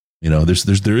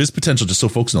 there is potential, just so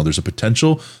folks know, there's a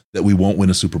potential that we won't win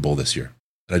a Super Bowl this year.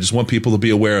 And I just want people to be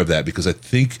aware of that because I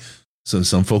think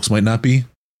some folks might not be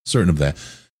certain of that.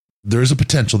 There is a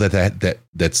potential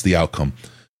that's the outcome.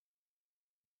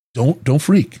 Don't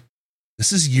freak.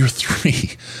 This is year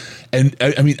 3. And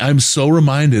I mean, I'm so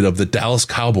reminded of the Dallas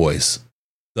Cowboys.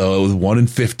 So it was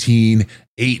 1-15,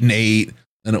 8-8,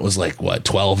 and it was like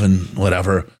 12 and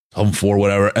whatever, 12-4,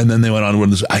 whatever. And then they went on to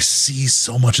win this. I see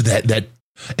so much of that,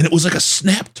 and it was like a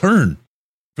snap turn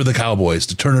for the Cowboys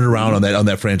to turn it around on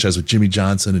that franchise with Jimmy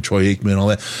Johnson and Troy Aikman and all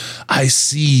that. I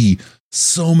see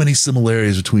so many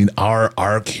similarities between our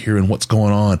arc here and what's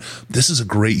going on. This is a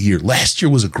great year. Last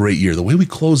year was a great year. The way we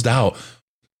closed out,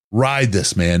 ride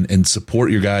this, man, and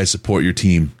support your guys, support your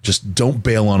team. Just don't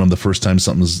bail on them the first time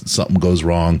something goes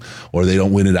wrong or they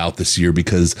don't win it out this year,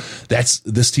 because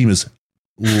this team is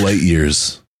light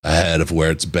years ahead of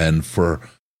where it's been for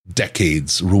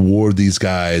decades. Reward these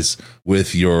guys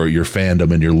with your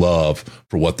fandom and your love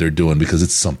for what they're doing, because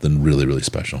it's something really, really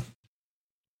special.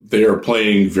 They are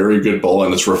playing very good ball,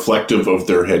 and it's reflective of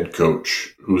their head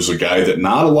coach, who's a guy that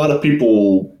not a lot of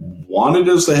people wanted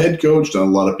as the head coach, and a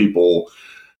lot of people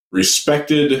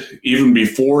respected even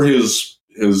before his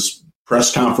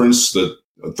press conference, the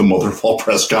mother of all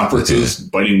press conferences,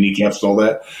 biting kneecaps and all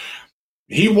that.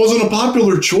 He wasn't a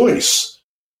popular choice.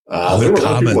 There were a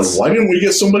lot of people like, why didn't we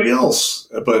get somebody else?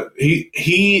 But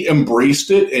he embraced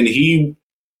it, and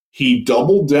he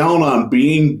doubled down on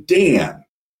being Dan.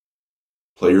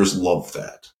 Players love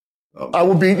that. I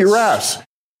will beat your ass.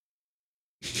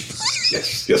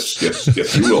 Yes,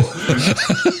 you will.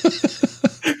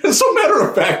 As a matter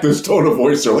of fact, this tone of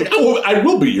voice, they're like, I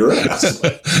will beat your ass.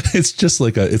 It's just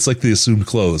like it's like the assumed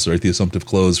close, right? The assumptive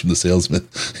close from the salesman.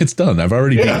 It's done. I've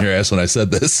already beaten your ass when I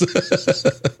said this.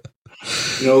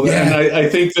 And I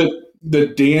think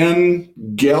that Dan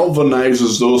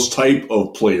galvanizes those type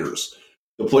of players.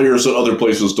 The players that other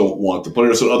places don't want. The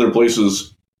players that other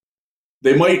places,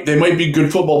 they might be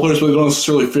good football players, but they don't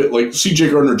necessarily fit. Like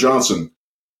C.J. Gardner-Johnson.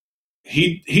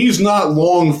 He's not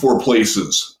long for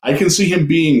places. I can see him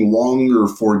being longer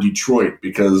for Detroit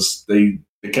because they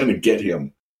kind of get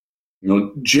him.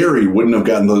 Jerry wouldn't have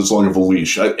gotten as long of a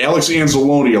leash. Alex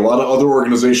Anzalone, a lot of other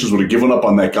organizations would have given up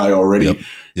on that guy already.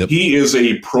 Yep. He is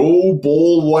a Pro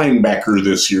Bowl linebacker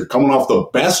this year, coming off the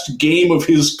best game of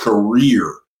his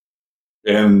career.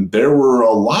 And there were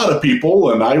a lot of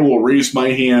people, and I will raise my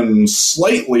hand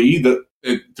slightly to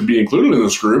be included in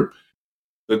this group,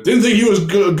 that didn't think he was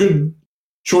a good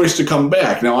choice to come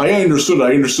back. Now, I understood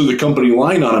the company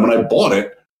line on him, and I bought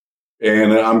it,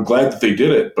 and I'm glad that they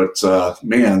did it. But,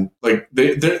 man, like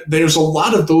there's a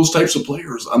lot of those types of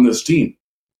players on this team.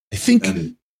 I think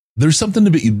there's something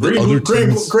to be. Graham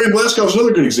Glasgow is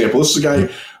another good example. This is a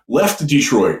guy left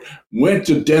Detroit, went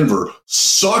to Denver,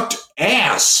 sucked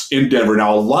ass in Denver.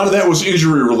 Now, a lot of that was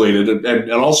injury related,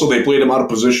 and also they played him out of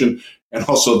position, and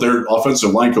also their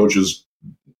offensive line coaches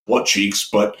butt cheeks,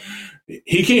 but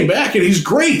he came back and he's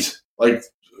great. Like,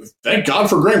 thank God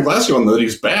for Graham Glasgow and that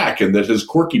he's back and that his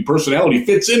quirky personality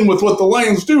fits in with what the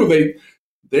Lions do.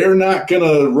 They're not going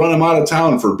to run him out of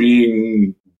town for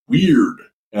being weird.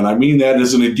 And I mean that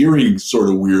as an endearing sort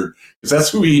of weird, because that's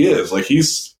who he is. Like,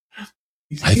 he's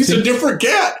a different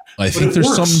cat. I think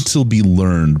there's something to be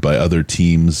learned by other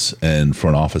teams and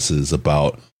front offices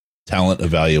about talent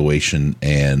evaluation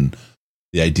and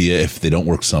the idea if they don't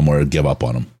work somewhere, give up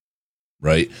on them,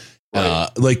 right?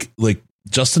 Like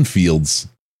Justin Fields.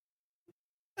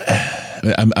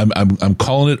 I'm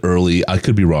calling it early. I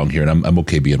could be wrong here, and I'm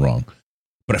okay being wrong,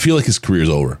 but I feel like his career's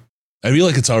over. I feel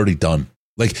like it's already done.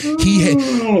 Like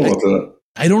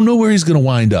I don't know where he's going to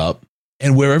wind up,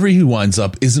 and wherever he winds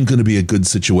up isn't going to be a good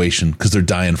situation because they're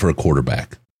dying for a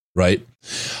quarterback, right?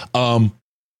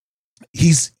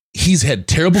 He's had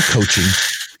terrible coaching.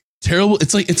 Terrible.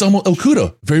 It's almost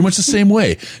Okudah, very much the same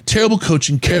way. Terrible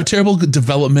coaching, terrible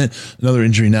development. Another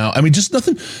injury now. I mean, just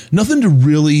nothing to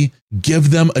really give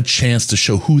them a chance to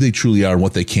show who they truly are and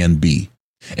what they can be.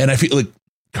 And I feel like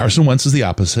Carson Wentz is the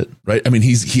opposite, right? I mean,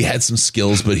 he had some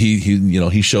skills, but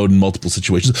he showed in multiple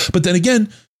situations. But then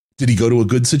again, did he go to a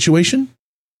good situation?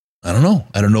 I don't know.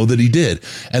 I don't know that he did.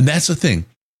 And that's the thing.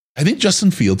 I think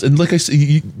Justin Fields, and like I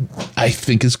said, I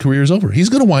think his career is over. He's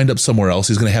going to wind up somewhere else.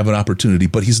 He's going to have an opportunity,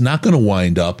 but he's not going to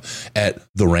wind up at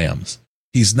the Rams.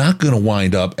 He's not going to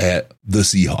wind up at the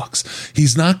Seahawks.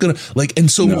 He's not going to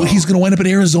he's going to wind up in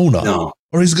Arizona,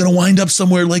 or he's going to wind up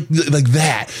somewhere like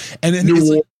that. And then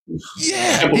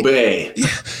Tampa Bay.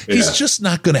 He's just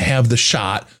not going to have the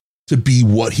shot to be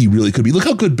what he really could be. Look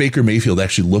how good Baker Mayfield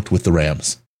actually looked with the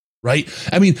Rams, right?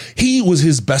 I mean, he was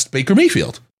his best Baker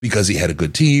Mayfield. Because he had a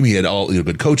good team, he had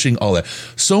good coaching, all that.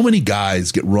 So many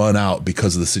guys get run out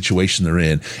because of the situation they're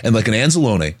in. And like an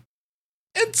Anzalone,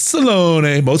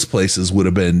 most places would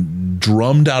have been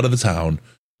drummed out of the town.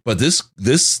 But this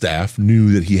staff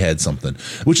knew that he had something,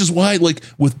 which is why, like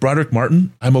with Broderick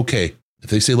Martin, I'm okay. If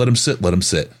they say let him sit, let him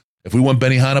sit. If we want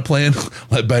Benny Hanna playing,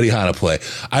 let Benny Hanna play.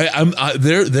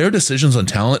 Their decisions on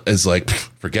talent is like,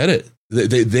 forget it.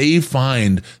 They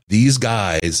find these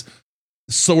guys.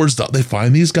 They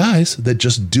find these guys that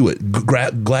just do it.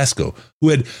 Glasgow, who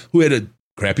had a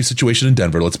crappy situation in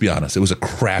Denver. Let's be honest, it was a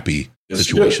crappy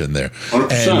situation there,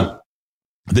 100%.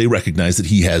 And they recognize that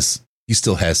he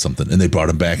still has something, and they brought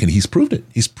him back, and he's proved it.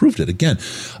 He's proved it again.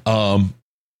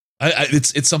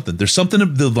 It's something. There's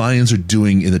something the Lions are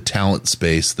doing in the talent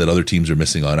space that other teams are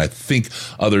missing on. I think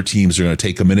other teams are going to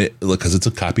take a minute because it's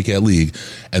a copycat league,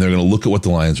 and they're going to look at what the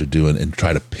Lions are doing and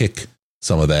try to pick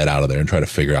some of that out of there and try to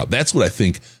figure out. That's what I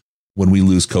think when we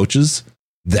lose coaches,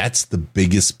 that's the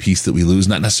biggest piece that we lose.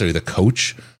 Not necessarily the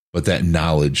coach, but that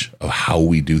knowledge of how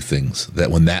we do things,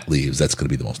 that when that leaves, that's going to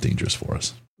be the most dangerous for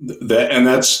us.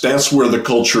 That's where the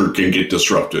culture can get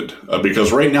disrupted,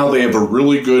 because right now they have a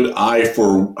really good eye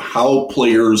for how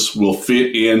players will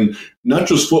fit in, not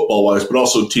just football wise, but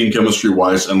also team chemistry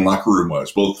wise and locker room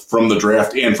wise, both from the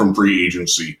draft and from free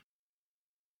agency.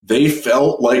 They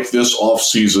felt like this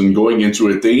offseason going into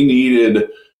it, they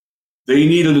needed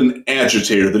an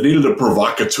agitator, they needed a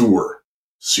provocateur.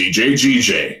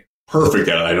 CJ perfect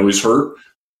at it. I know he's hurt.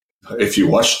 If you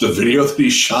watch the video that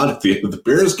he shot at the end of the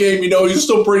Bears game, he's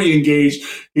still pretty engaged.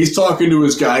 He's talking to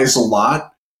his guys a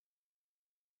lot.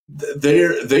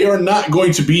 They are not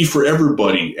going to be for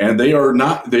everybody, and they are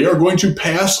going to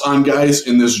pass on guys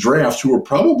in this draft who are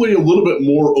probably a little bit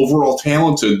more overall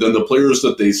talented than the players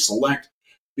that they select,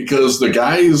 because the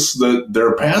guys that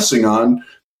they're passing on,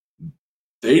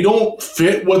 they don't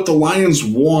fit what the Lions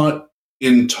want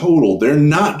in total. They're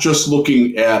not just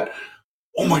looking at,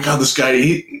 oh my God, this guy,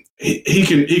 he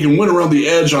can win around the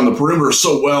edge on the perimeter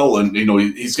so well, and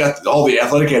he's got all the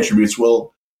athletic attributes.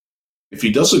 Well, if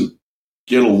he doesn't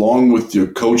get along with your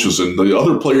coaches and the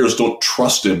other players don't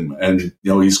trust him, and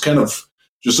he's kind of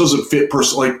just doesn't fit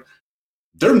personally,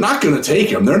 they're not going to take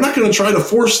him. They're not going to try to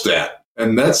force that,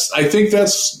 and I think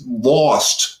that's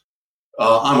lost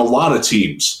on a lot of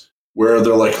teams where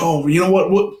they're like, oh, you know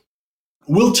what,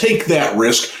 we'll take that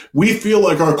risk. We feel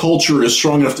like our culture is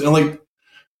strong enough to, and like.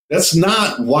 That's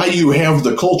not why you have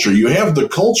the culture. You have the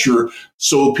culture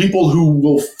so people who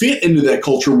will fit into that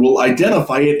culture will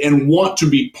identify it and want to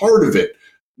be part of it.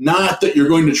 Not that you're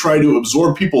going to try to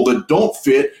absorb people that don't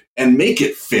fit and make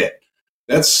it fit.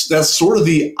 That's sort of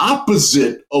the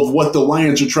opposite of what the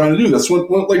Lions are trying to do. That's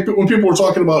when people were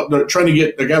talking about trying to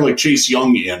get a guy like Chase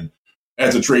Young in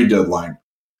at the trade deadline.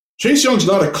 Chase Young's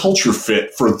not a culture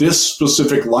fit for this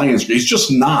specific Lions. He's just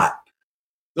not.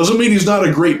 Doesn't mean he's not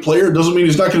a great player. Doesn't mean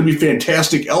he's not going to be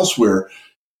fantastic elsewhere.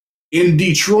 In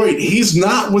Detroit, he's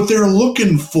not what they're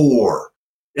looking for.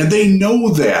 And they know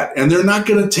that. And they're not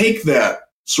going to take that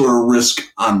sort of risk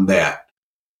on that.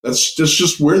 That's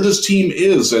just where this team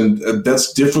is. And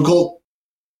that's difficult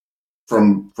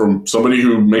from somebody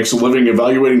who makes a living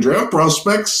evaluating draft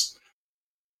prospects.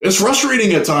 It's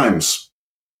frustrating at times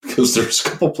because there's a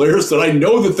couple players that I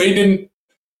know that they didn't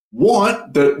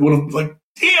want that would have like,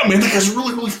 damn, man, that guy's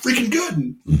really, really freaking good.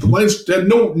 And the Lions had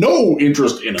no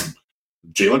interest in him.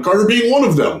 Jalen Carter being one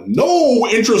of them. No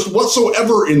interest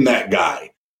whatsoever in that guy.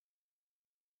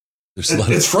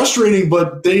 It's frustrating,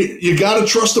 but you got to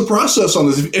trust the process on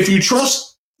this. If you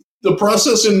trust the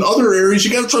process in other areas,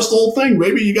 you got to trust the whole thing.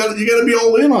 Maybe you got to be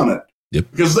all in on it.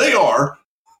 Yep. Because they are.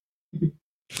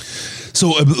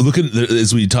 So looking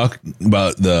as we talk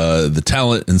about the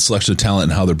talent and selection of talent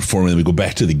and how they're performing, then we go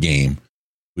back to the game.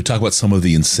 We talk about some of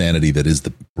the insanity that is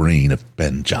the brain of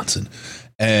Ben Johnson.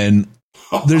 And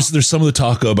there's some of the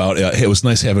talk about, hey, it was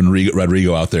nice having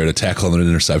Rodrigo out there to tackle an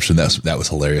interception. That was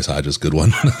hilarious, Hodges. Good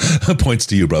one. Points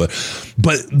to you, brother.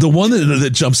 But the one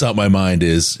that jumps out my mind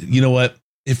is, you know what?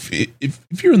 If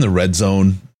you're in the red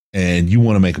zone and you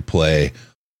want to make a play,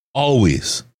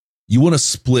 always you want to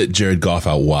split Jared Goff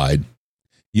out wide.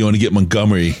 You want to get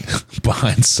Montgomery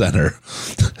behind center.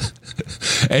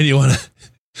 And you want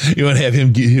to have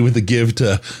him with the give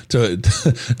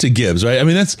to Gibbs, right? I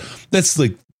mean, that's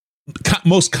like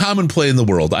most common play in the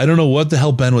world. I don't know what the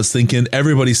hell Ben was thinking.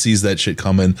 Everybody sees that shit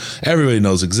coming. Everybody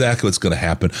knows exactly what's going to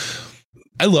happen.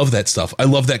 I love that stuff. I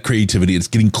love that creativity. It's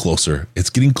getting closer. It's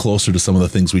getting closer to some of the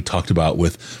things we talked about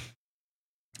with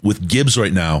Gibbs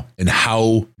right now and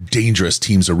how dangerous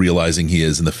teams are realizing he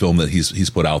is in the film that he's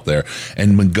put out there,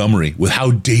 and Montgomery with how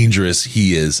dangerous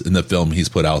he is in the film he's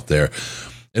put out there.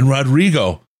 And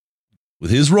Rodrigo,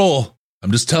 with his role,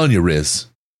 I'm just telling you, Riz,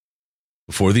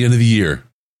 before the end of the year,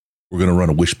 we're going to run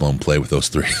a wishbone play with those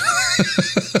three.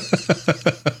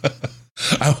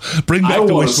 Bring back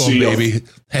the wishbone, baby.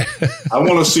 I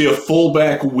want to see a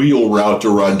fullback wheel route to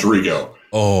Rodrigo.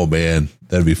 Oh, man,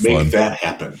 that'd be fun. Make that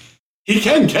happen. He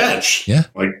can catch. Yeah.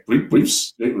 Like,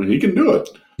 he can do it.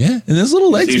 Yeah, and his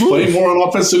little legs He's move. playing more on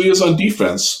offense than he is on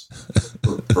defense.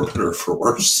 For better or for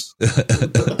worse. Would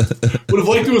have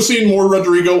liked to have seen more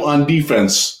Rodrigo on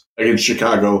defense against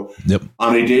Chicago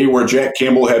on a day where Jack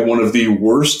Campbell had one of the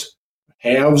worst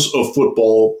halves of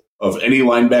football of any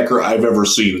linebacker I've ever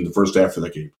seen in the first half of the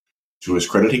game. To his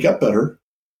credit, he got better.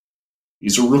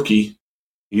 He's a rookie.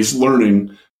 He's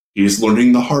learning. He's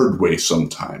learning the hard way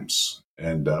sometimes.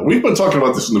 And we've been talking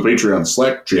about this in the Patreon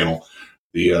Slack channel,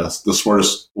 the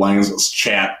smartest Lions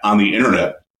chat on the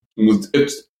internet.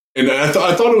 And I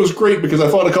thought it was great because I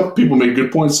thought a couple people made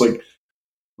good points. Like,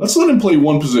 let's let him play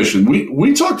one position.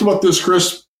 We talked about this,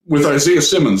 Chris, with Isaiah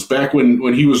Simmons back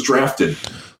when he was drafted.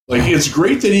 Like, it's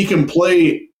great that he can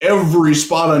play every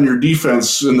spot on your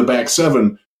defense in the back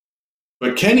seven,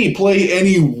 but can he play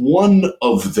any one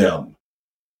of them?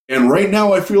 And right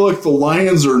now, I feel like the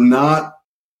Lions are not,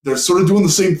 they're sort of doing the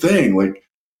same thing. Like,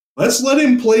 let's let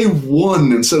him play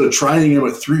one instead of trying him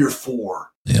at 3 or 4.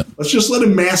 Yeah. Let's just let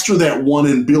him master that one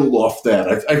and build off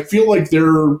that. I feel like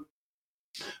they're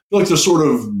sort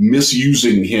of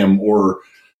misusing him or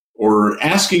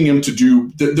asking him to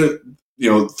do,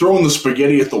 throwing the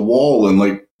spaghetti at the wall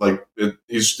and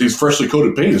he's freshly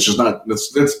coated paint. It's just not.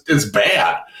 It's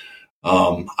bad.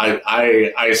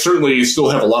 I certainly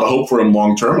still have a lot of hope for him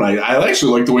long term. And I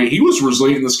actually like the way he was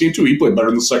resilient in this game too. He played better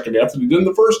in the second half than he did in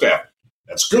the first half.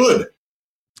 That's good.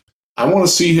 I want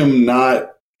to see him not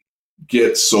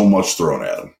get so much thrown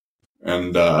at him,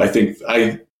 and I think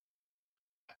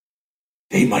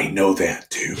they might know that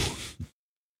too.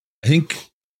 I think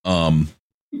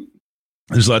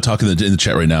there's a lot of talk in the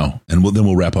chat right now, and then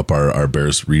we'll wrap up our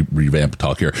Bears revamp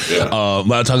talk here. Yeah. A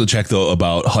lot of talk in the chat though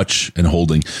about Hutch and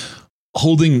Holding.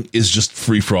 Holding is just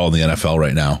free for all in the NFL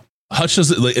right now. Hutch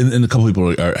does it, and a couple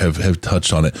people have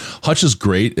touched on it. Hutch is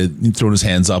great at throwing his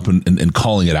hands up and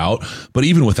calling it out, but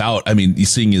even without, I mean, he's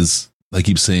seeing his, like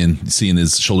keep saying, seeing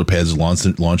his shoulder pads launched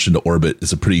into orbit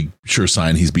is a pretty sure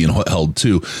sign he's being held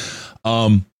too.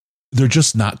 They're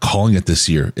just not calling it this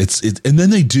year. And then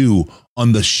they do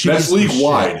on the shittiest. That's league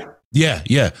wide. Yeah.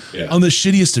 On the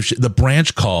shittiest of shit, the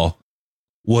branch call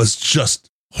was just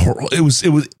horrible. It was.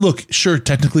 Look, sure,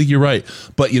 technically you're right,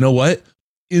 but you know what?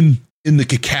 In the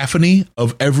cacophony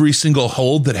of every single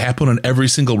hold that happened on every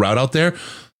single route out there,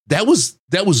 that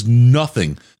was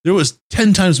nothing. There was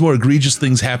 10 times more egregious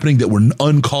things happening that were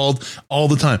uncalled all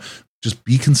the time. Just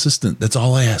be consistent. That's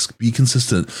all I ask. Be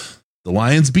consistent. The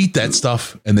Lions beat that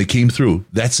stuff and they came through.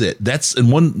 That's it. I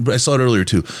saw it earlier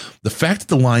too. The fact that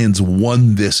the Lions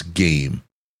won this game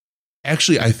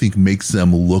actually, I think, makes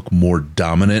them look more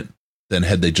dominant than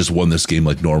had they just won this game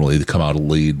like normally. They come out a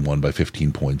lead, won by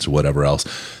 15 points or whatever else.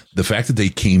 The fact that they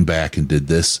came back and did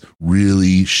this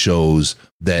really shows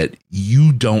that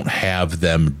you don't have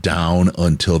them down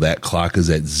until that clock is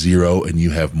at 0 and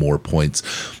you have more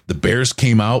points. The Bears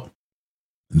came out.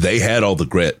 They had all the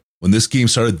grit. When this game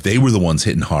started, they were the ones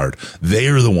hitting hard.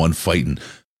 They were the one fighting,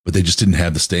 but they just didn't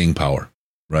have the staying power,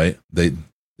 right? They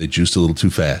juiced a little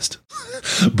too fast.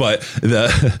 But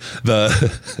the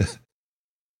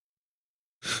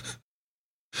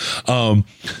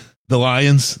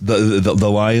Lions,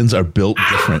 the Lions are built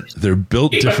different. They're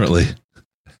built differently.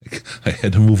 I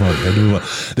had to move on.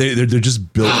 They're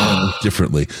just built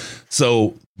differently.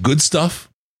 So good stuff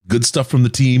from the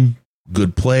team.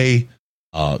 Good play.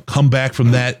 Come back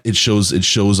from that. It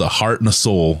shows a heart and a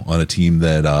soul on a team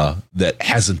that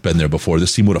hasn't been there before.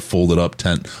 This team would have folded up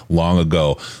tent long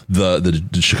ago. The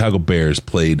Chicago Bears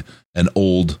played an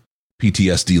old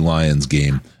PTSD Lions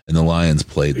game, and the Lions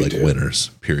played like winners.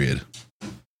 Period.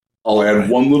 I'll add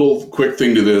one little quick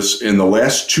thing to this. In the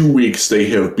last 2 weeks, they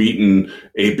have beaten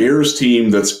a Bears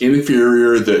team that's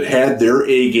inferior, that had their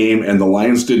A game, and the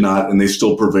Lions did not, and they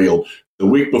still prevailed. The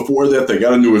week before that, they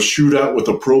got into a shootout with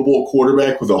a Pro Bowl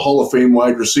quarterback with a Hall of Fame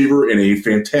wide receiver and a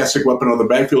fantastic weapon on the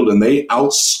backfield, and they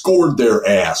outscored their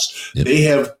ass. Yep. They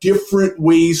have different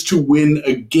ways to win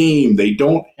a game. They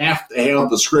don't have to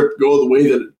have the script go the way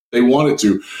that they want it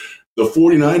to. The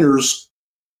 49ers,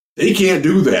 they can't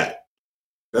do that.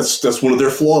 That's one of their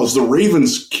flaws. The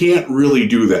Ravens can't really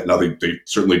do that. Now, they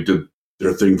certainly did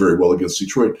their thing very well against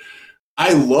Detroit.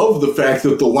 I love the fact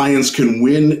that the Lions can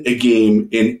win a game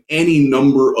in any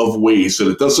number of ways, that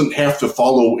it doesn't have to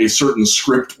follow a certain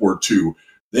script or two.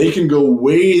 They can go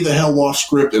way the hell off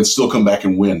script and still come back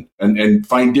and win and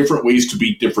find different ways to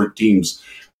beat different teams.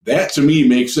 That, to me,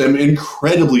 makes them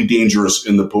incredibly dangerous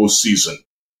in the postseason.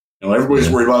 You know, everybody's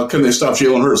worried about, can they stop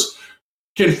Jalen Hurts?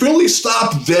 Can Philly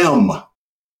stop them?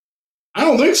 I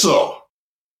don't think so.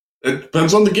 It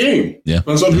depends on the game. Yeah.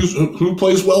 Depends on who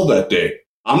plays well that day.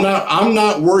 I'm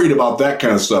not worried about that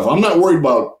kind of stuff. I'm not worried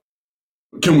about,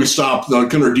 can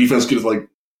our defense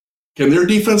can their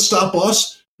defense stop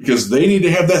us? Because they need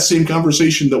to have that same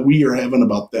conversation that we are having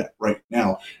about that right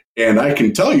now. And I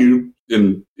can tell you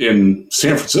in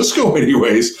San Francisco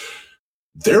anyways,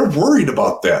 they're worried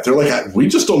about that. They're like, we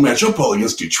just don't match up well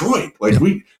against Detroit.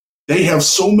 They have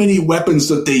so many weapons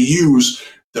that they use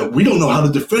that we don't know how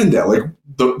to defend that. Like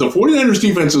the 49ers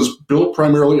defense is built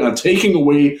primarily on taking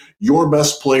away your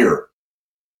best player.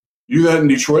 You do that in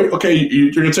Detroit? Okay,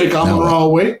 you're going to take Amon-Ra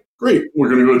away? Great. We're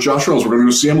going to go to Josh Reynolds. We're going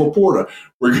to go to Sam Laporta.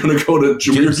 We're going to go to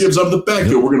Jahmyr Gibbs out of the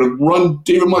backfield. Yep. We're going to run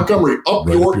David Montgomery up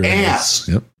your ass.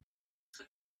 Yep.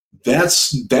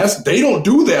 That's they don't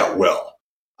do that well.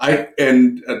 I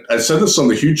said this on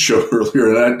the Huge Show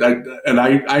earlier, and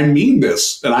I mean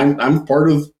this, and I'm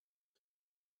part of.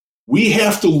 We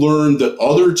have to learn that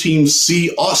other teams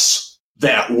see us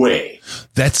that way.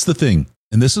 That's the thing,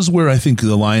 and this is where I think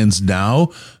the Lions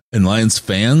now and Lions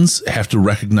fans have to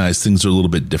recognize things are a little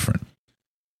bit different.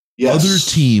 Yes. Other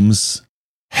teams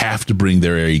have to bring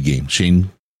their A game.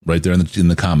 Shane, right there in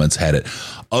the comments, had it.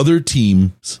 Other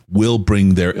teams will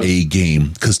bring their A game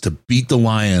because to beat the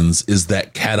Lions is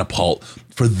that catapult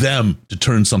for them to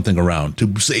turn something around,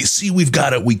 to say, see, we've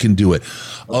got it, we can do it.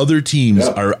 Other teams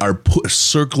are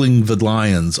circling the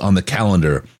Lions on the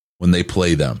calendar when they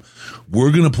play them.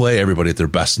 We're going to play everybody at their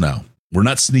best now. We're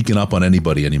not sneaking up on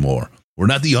anybody anymore. We're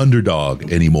not the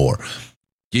underdog anymore.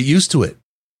 Get used to it.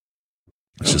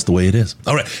 It's just the way it is.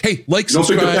 All right. Hey, subscribe. Don't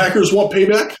think the Packers want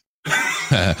payback?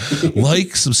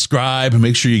 Subscribe, and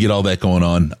make sure you get all that going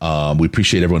on. We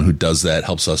appreciate everyone who does that.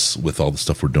 Helps us with all the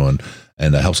stuff we're doing,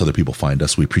 and helps other people find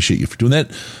us. We appreciate you for doing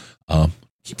that.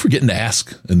 Keep forgetting to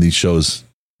ask in these shows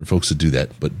for folks to do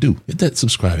that, but do hit that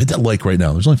subscribe, hit that like right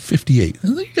now. There's only 58.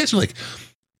 You guys are like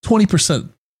 20%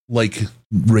 like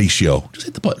ratio. Just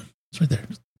hit the button. It's right there.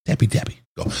 Tappy.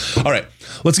 Go. All right,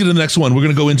 let's get to the next one. We're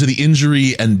going to go into the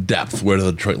injury and depth, where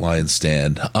the Detroit Lions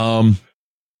stand.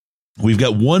 We've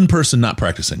got one person not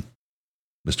practicing.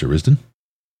 Mr. Risdon.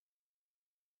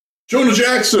 Jonah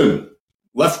Jackson,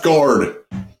 left guard.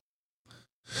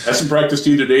 Hasn't practiced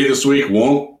either day this week.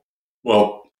 Won't.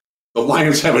 Well, the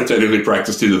Lions haven't technically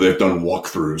practiced either. They've done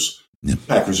walkthroughs. Yep.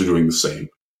 Packers are doing the same.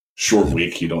 Short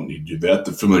week, you don't need to do that.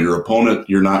 The familiar opponent,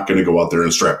 you're not going to go out there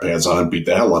and strap pads on and beat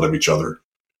the hell out of each other.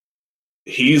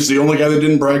 He's the only guy that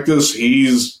didn't practice.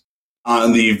 He's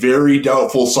on the very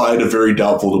doubtful side of very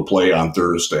doubtful to play on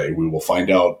Thursday. We will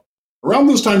find out around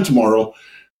this time tomorrow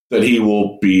that he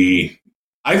will be.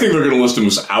 I think they're going to list him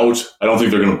as out. I don't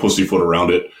think they're going to pussyfoot around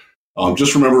it.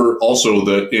 Just remember also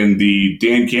that in the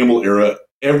Dan Campbell era,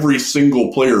 every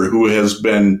single player who has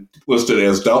been listed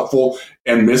as doubtful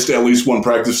and missed at least one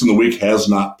practice in the week has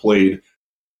not played.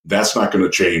 That's not going to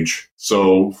change.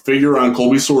 So figure on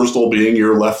Colby Sorsdal being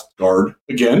your left guard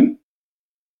again.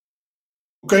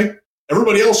 Okay.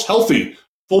 Everybody else healthy,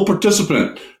 full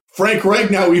participant. Frank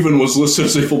Ragnow even was listed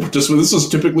as a full participant. This is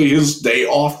typically his day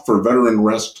off for veteran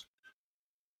rest.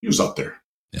 He was up there.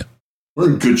 Yeah.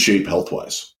 We're in good shape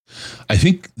health-wise. I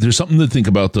think there's something to think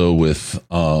about, though, with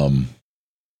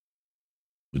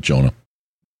Jonah.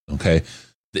 Okay.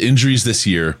 The injuries this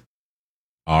year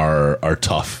are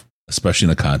tough, especially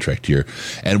in a contract year.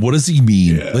 And what does he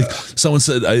mean? Yeah. Like someone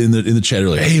said in the chat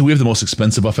earlier, hey, we have the most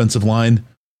expensive offensive line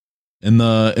in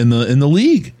the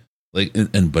league. Like,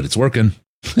 but it's working.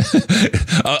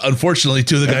 Unfortunately,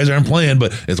 two of the guys aren't playing,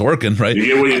 but it's working, right? You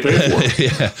get what you pay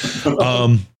for.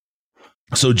 Yeah.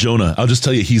 So Jonah, I'll just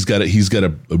tell you, he's got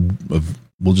a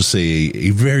we'll just say a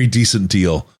very decent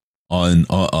deal on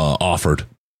offered,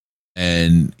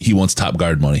 and he wants top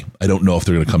guard money. I don't know if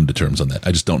they're going to come to terms on that.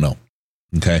 I just don't know.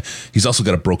 Okay. He's also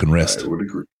got a broken wrist. I would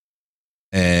agree.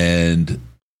 And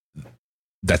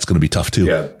that's going to be tough too.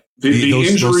 Yeah. The those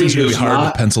injury things are going to is be hard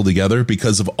not to pencil together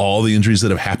because of all the injuries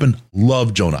that have happened.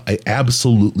 Love Jonah. I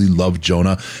absolutely love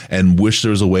Jonah and wish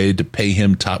there was a way to pay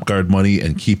him top guard money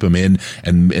and keep him in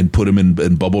and put him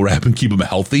in bubble wrap and keep him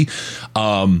healthy.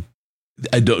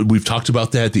 We've talked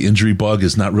about that. The injury bug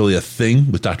is not really a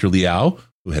thing with Dr. Liao,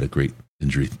 who had a great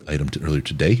injury item earlier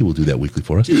today. He will do that weekly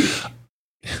for us. Dude,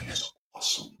 that's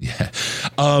awesome. Yeah.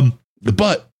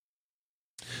 But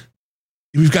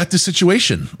we've got this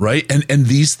situation, right? And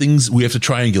these things we have to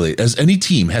triangulate, as any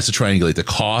team has to triangulate the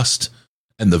cost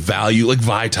and the value. Like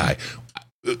Vaitai,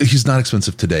 he's not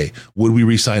expensive today. Would we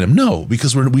re-sign him? No,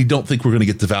 because we don't think we're going to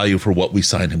get the value for what we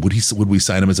signed him. Would we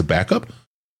sign him as a backup?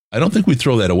 I don't think we'd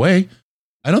throw that away.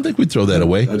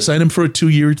 Sign him for a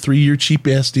 2-year, 3-year cheap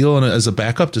ass deal and as a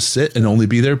backup to sit and only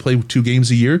be there, play 2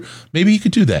 games a year. Maybe you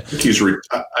could do that.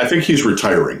 I think he's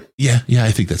retiring. Yeah.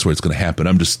 I think that's where it's going to happen.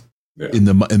 I'm just in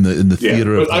the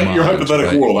theater of the your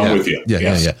hypothetical world. I'm with you.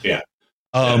 Yeah.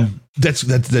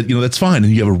 That's fine,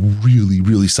 and you have a really,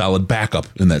 really solid backup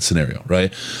in that scenario,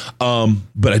 right?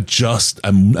 But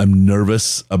I'm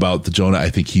nervous about the Jonah. I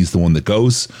think he's the one that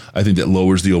goes. I think that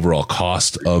lowers the overall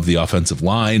cost of the offensive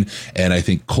line, and I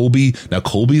think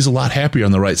Colby's a lot happier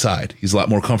on the right side. He's a lot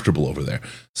more comfortable over there.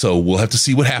 So we'll have to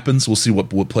see what happens. We'll see what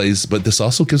plays, but this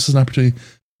also gives us an opportunity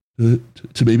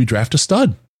to maybe draft a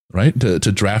stud, right? To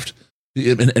draft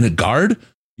in a guard,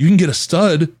 you can get a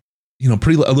stud, a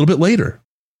little bit later.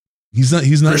 He's not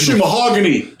Christian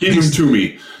Mahogany. Give him to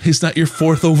me. He's not your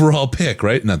 4th overall pick,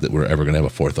 right? Not that we're ever going to have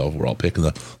a 4th overall pick in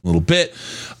a little bit.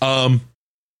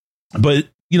 But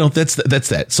that's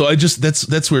that. So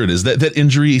that's where it is. That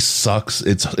injury sucks.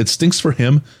 It stinks for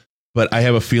him, but I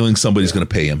have a feeling somebody's going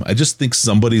to pay him. I just think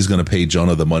somebody's going to pay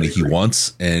Jonah the money he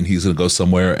wants, and he's going to go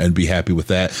somewhere and be happy with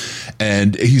that.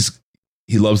 And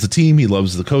he loves the team. He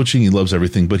loves the coaching. He loves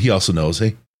everything, but he also knows,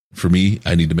 hey, for me,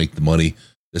 I need to make the money.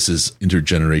 This is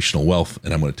intergenerational wealth,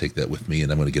 and I'm going to take that with me,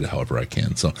 and I'm going to get it however I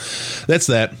can. So that's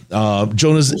that.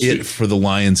 Jonah's it for the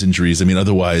Lions injuries. I mean,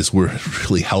 otherwise we're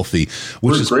really healthy,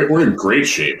 which is great. We're in great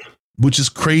shape, which is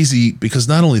crazy because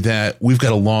not only that, we've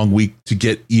got a long week to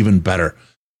get even better.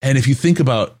 And if you think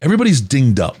about, everybody's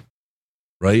dinged up,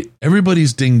 right?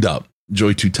 Everybody's dinged up.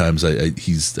 Joey 2 times. I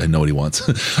know what he wants.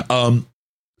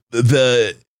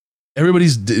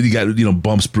 Everybody's got,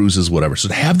 bumps, bruises, whatever. So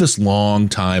to have this long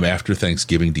time after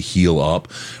Thanksgiving to heal up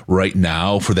right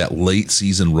now for that late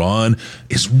season run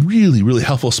is really, really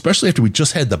helpful, especially after we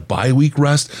just had the bye week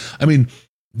rest. I mean,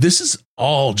 this is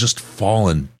all just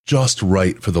fallen just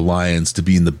right for the Lions to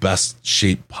be in the best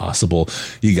shape possible.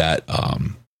 You got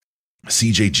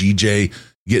CJ GJ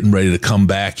getting ready to come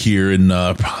back here in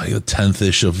probably the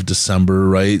 10th-ish of December,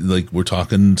 right? Like, we're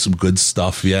talking some good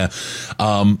stuff. Yeah.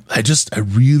 I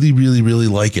really, really, really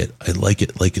like it. I like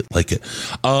it.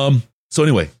 So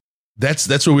anyway,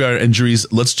 that's where we are. Injuries.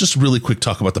 Let's just really quick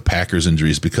talk about the Packers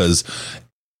injuries, because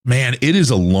man, it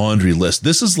is a laundry list.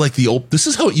 This is like this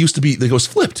is how it used to be. It goes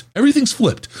flipped. Everything's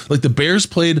flipped. Like the Bears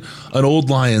played an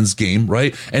old Lions game,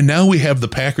 right? And now we have the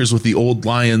Packers with the old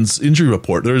Lions injury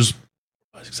report. There's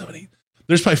 5, 6, 7, 8.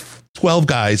 There's probably 12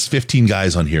 guys, 15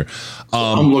 guys on here.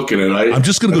 I'm looking at it. I'm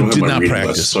just going to go did not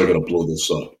practice. List, so I got to blow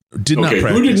this up. Did not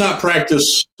practice. Who did not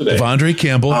practice today? Devondre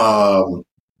Campbell.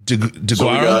 DeGuara. So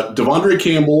we got Devondre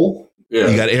Campbell. Yeah.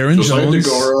 You got Aaron Jones.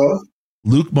 DeGuara.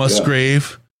 Luke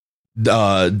Musgrave.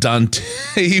 Yeah.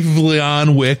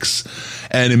 Dontavion Wicks.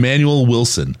 And Emmanuel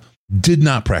Wilson did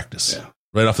not practice. Yeah.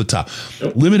 Right off the top.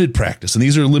 Yep. Limited practice. And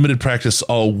these are limited practice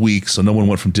all week. So no one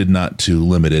went from did not to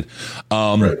limited.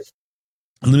 Right.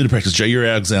 Limited practice, Jair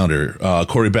Alexander,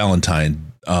 Corey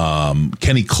Ballantyne,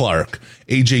 Kenny Clark,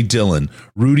 AJ Dillon,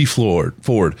 Rudy Ford,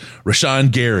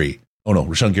 Rashawn Gary. Oh no,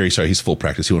 Rashawn Gary, sorry, he's full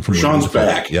practice. He went from Rashawn's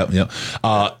back. Yep.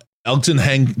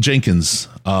 Elgton Jenkins,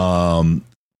 Kelshan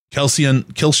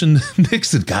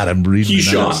Nixon. God, I'm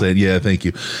reading not saying. Yeah, thank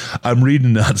you. I'm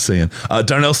reading not saying.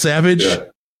 Darnell Savage.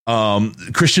 Yeah.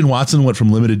 Christian Watson went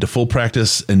from limited to full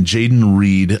practice, and Jaden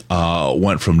Reed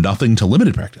went from nothing to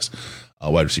limited practice.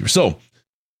 Wide receiver. So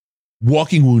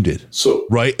walking wounded. So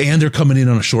right, and they're coming in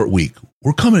on a short week.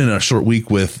 We're coming in on a short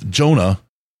week with Jonah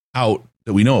out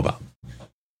that we know about.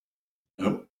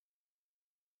 Yep.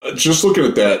 Just looking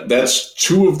at that, that's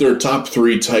 2 of their top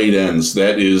 3 tight ends.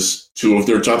 That is 2 of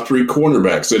their top 3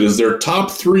 cornerbacks. That is their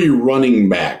top 3 running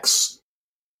backs.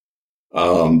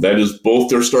 That is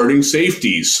both their starting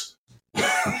safeties.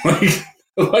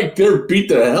 like they're beat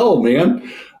to hell,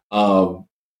 man.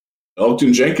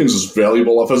 Elgton Jenkins is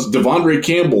valuable offensive. Devondre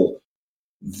Campbell,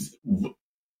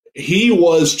 he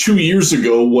was 2 years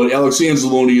ago what Alex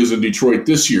Anzalone is in Detroit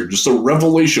this year. Just a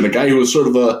revelation, a guy who was sort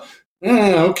of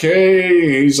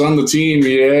okay, he's on the team,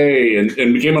 yay, and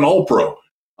became an All-Pro.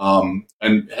 And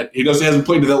he hasn't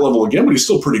played to that level again, but he's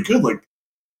still pretty good. Like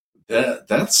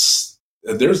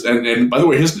and by the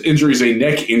way, his injury is a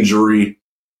neck injury.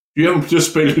 If you haven't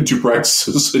participated in 2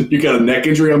 practices and you got a neck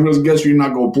injury, I'm going to guess you're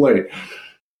not going to play.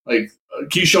 Like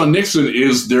Keyshawn Nixon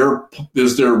is their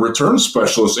return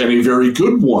specialist, and a very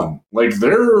good one. Like,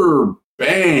 they're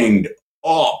banged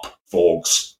up,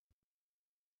 folks.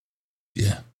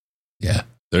 Yeah.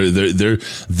 They're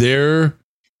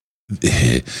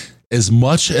as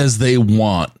much as they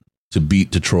want to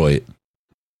beat Detroit,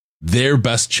 their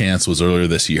best chance was earlier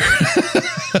this year.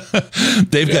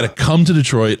 They've got to come to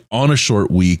Detroit on a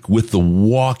short week with the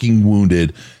walking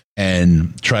wounded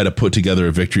and try to put together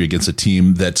a victory against a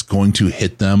team that's going to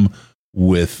hit them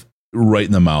with right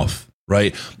in the mouth,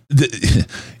 right?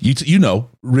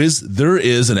 Riz, there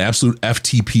is an absolute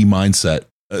FTP mindset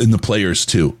in the players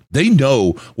too. They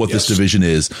know what this division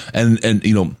is. And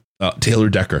Taylor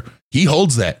Decker, he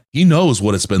holds that. He knows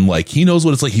what it's been like. He knows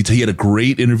what it's like. He had a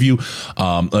great interview,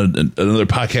 another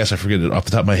podcast, I forget it off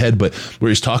the top of my head, but where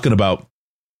he's talking about,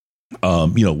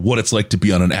 what it's like to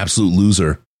be on an absolute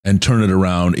loser and turn it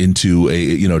around into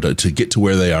to get to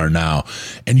where they are now.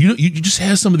 And you just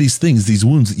have some of these things, these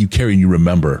wounds that you carry and you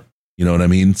remember, you know what I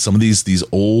mean? Some of these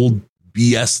old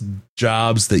BS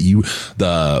jobs that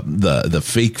the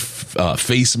fake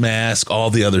face mask, all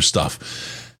the other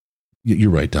stuff.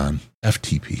 You're right, Don.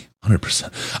 FTP,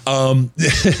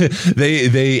 100%.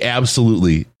 They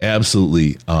absolutely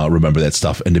remember that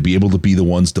stuff, and to be able to be the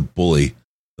ones to bully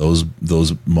those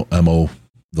MO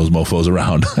mofos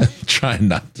around. Trying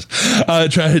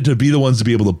to be the ones to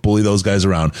be able to bully those guys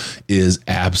around is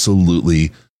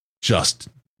absolutely just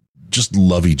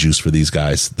lovey juice for these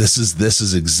guys. This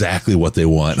is exactly what they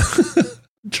want.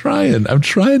 I'm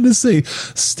trying to say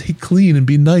stay clean and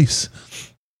be nice,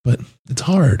 but it's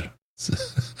hard.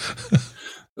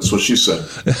 That's what she said.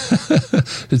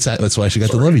 That's why she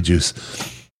got the lovey juice.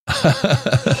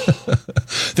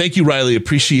 Thank you, Riley.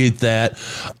 Appreciate that.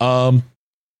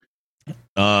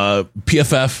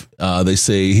 PFF, they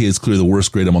say he is clearly the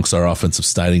worst grade amongst our offensive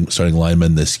starting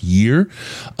linemen this year.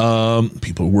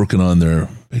 People are working on their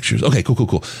pictures. Okay,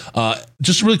 cool.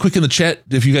 Just really quick in the chat,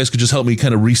 if you guys could just help me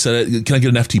kind of reset it. Can I get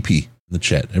an FTP in the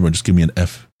chat? Everyone just give me an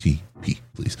FTP,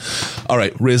 please. All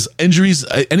right, Riz, injuries.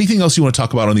 Anything else you want to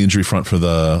talk about on the injury front for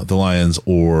the Lions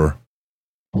or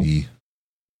the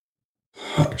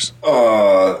Packers?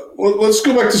 Well, let's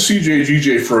go back to CJ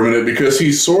GJ for a minute, because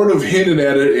he sort of hinted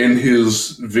at it in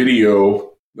his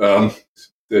video that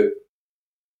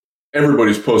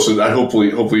everybody's posted. Hopefully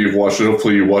you've watched it.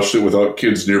 Hopefully you watched it without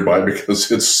kids nearby,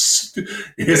 because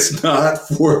it's not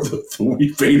for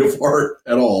the faint of heart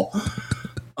at all.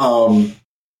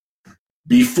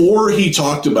 Before he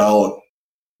talked about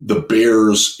the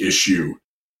Bears issue,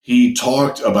 he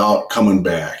talked about coming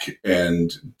back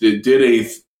and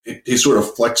he sort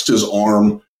of flexed his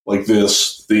arm like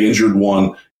this, the injured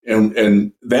one.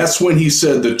 And that's when he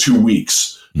said the 2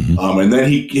 weeks. Mm-hmm. And then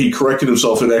he corrected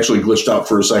himself. It actually glitched out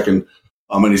for a second.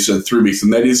 And he said 3 weeks.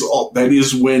 And that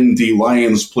is when the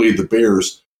Lions played the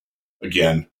Bears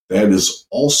again. That is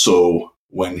also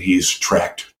when he's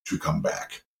tracked to come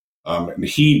back. And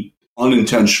he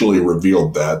unintentionally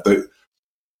revealed that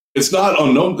it's not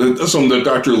unknown. That's something that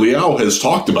Dr. Liao has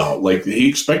talked about. Like, he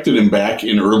expected him back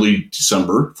in early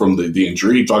December from the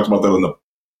injury. He talked about that in the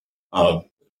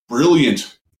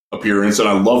brilliant appearance, and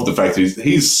I love the fact that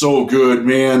he's so good,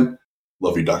 man.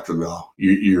 Love you, Dr. Liao.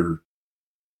 You're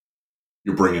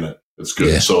bringing it. It's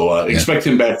good. Yeah. So expect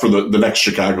him back for the next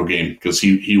Chicago game, because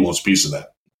he wants a piece of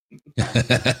that.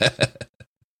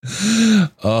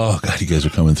 Oh God, you guys are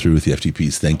coming through with the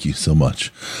FTPs. Thank you so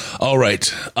much. All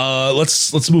right,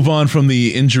 let's move on from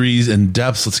the injuries and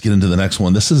depths. Let's get into the next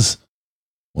one. This is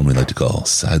one we like to call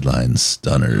sideline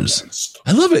stunners.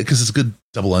 I love it because it's a good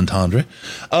double entendre.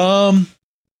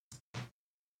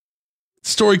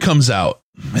 Story comes out,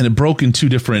 and it broke in two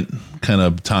different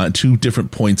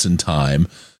points in time,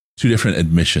 two different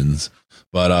admissions.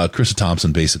 But Krista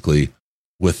Thompson basically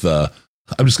with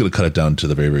I'm just going to cut it down to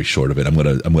the very, very short of it. I'm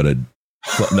going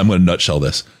to nutshell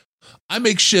this. I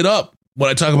make shit up when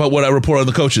I talk about what I report on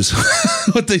the coaches,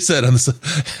 what they said on the.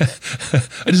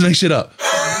 I just make shit up.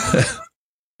 I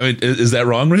mean, is that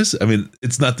wrong, Riz? I mean,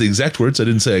 it's not the exact words. I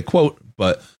didn't say a quote,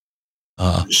 but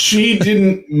she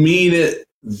didn't mean it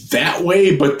that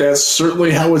way, but that's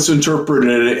certainly how it's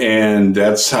interpreted, and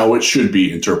that's how it should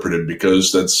be interpreted,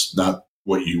 because that's not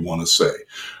what you want to say.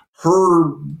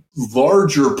 Her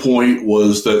larger point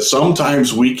was that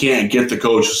sometimes we can't get the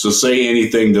coaches to say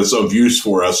anything that's of use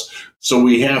for us, so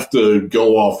we have to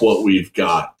go off what we've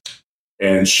got.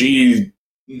 And she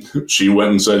went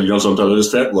and said, sometimes I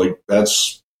just felt like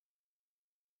that's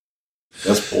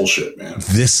bullshit, man.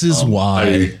 This is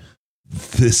why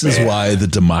the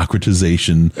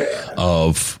democratization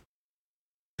of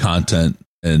content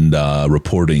and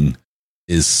reporting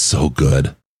is so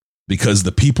good. Because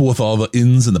the people with all the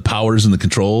ins and the powers and the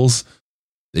controls,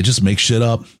 they just make shit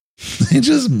up. They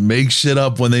just make shit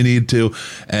up when they need to,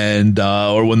 and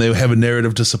or when they have a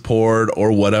narrative to support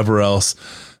or whatever else.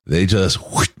 They just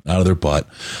out of their butt.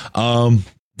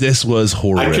 This was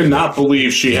horrific. I cannot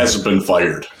believe she hasn't been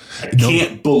fired. I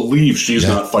can't believe she's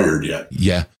not fired yet.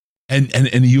 Yeah,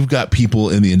 and you've got people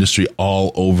in the industry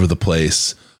all over the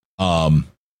place,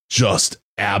 just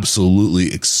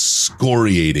absolutely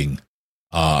excoriating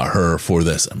her for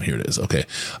this. Here it is. Okay.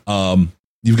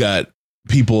 You've got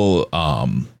people,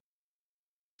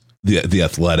 the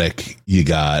Athletic, you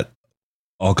got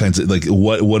all kinds of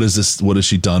what is this? What has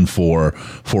she done for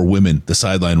women? The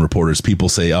sideline reporters, people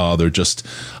say, oh, they're just,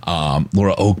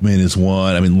 Laura Oakman is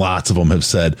one. I mean, lots of them have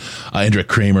said, Andrea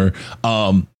Kramer,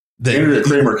 Andrea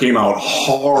Kramer came out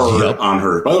hard on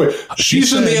her. By the way,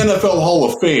 she's in the NFL Hall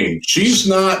of Fame. She's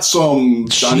not some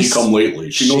Johnny come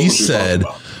lately. She knows what she's talking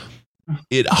about.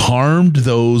 It harmed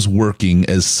those working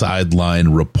as sideline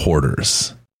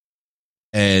reporters.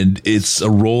 And it's a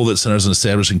role that centers on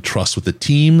establishing trust with the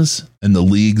teams and the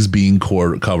leagues being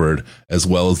covered, as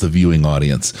well as the viewing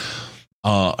audience.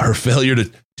 Her failure to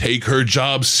take her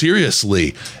job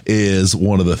seriously is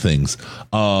one of the things.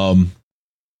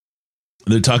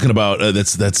 They're talking about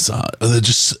that's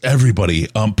just everybody,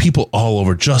 people all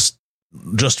over, just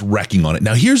wrecking on it.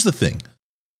 Now, here's the thing.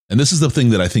 And this is the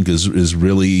thing that I think is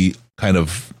really kind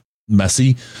of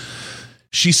messy.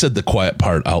 She said the quiet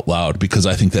part out loud because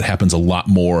I think that happens a lot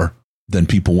more than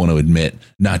people want to admit,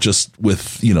 not just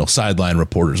with, sideline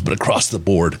reporters, but across the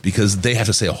board, because they have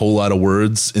to say a whole lot of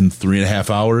words in 3.5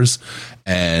 hours.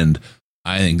 And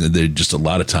I think that they're just a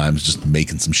lot of times just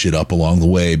making some shit up along the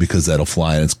way because that'll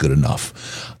fly and it's good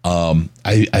enough.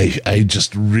 I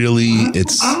just really,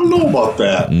 I don't know about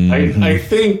that. Mm-hmm.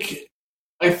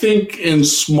 I think in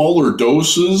smaller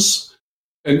doses,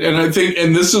 and I think,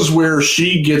 and this is where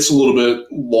she gets a little bit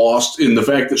lost in the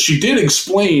fact that she did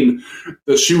explain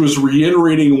that she was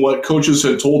reiterating what coaches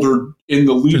had told her in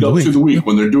the lead up to the week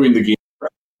when they're doing the game.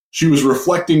 She was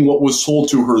reflecting what was told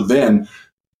to her then.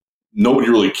 Nobody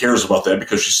really cares about that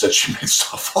because she said she made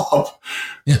stuff up.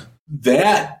 Yeah,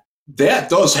 that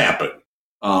does happen,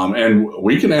 and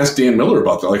we can ask Dan Miller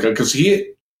about that, because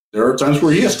there are times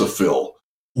where he has to fill.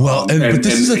 Well, but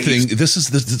this is the thing. This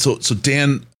is so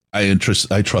Dan. I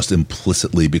trust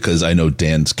implicitly because I know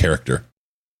Dan's character,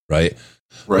 right?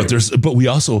 Right. But we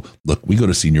also we go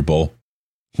to Senior Bowl.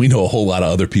 We know a whole lot of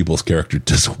other people's characters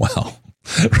as well,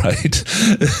 right?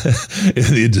 In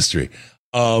the industry.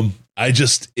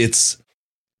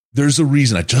 There's a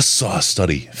reason. I just saw a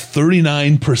study.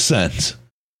 39%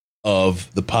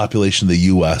 of the population of the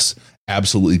U.S.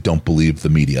 absolutely don't believe the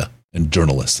media and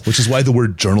journalists, which is why the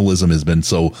word journalism has been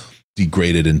so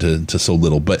degraded into so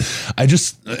little. But I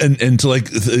just, and to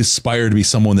aspire to be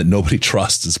someone that nobody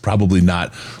trusts is probably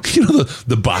not,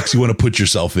 the box you want to put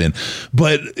yourself in.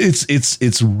 But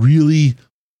it's really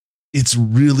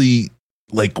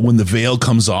like when the veil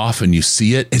comes off and you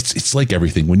see it, it's like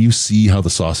everything. When you see how the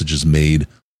sausage is made,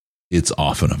 it's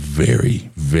often a very,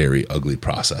 very ugly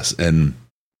process. And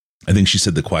I think she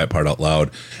said the quiet part out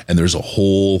loud, and there's a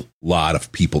whole lot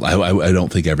of people. I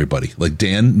don't think everybody, like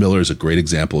Dan Miller is a great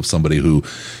example of somebody who,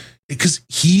 because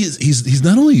he's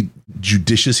not only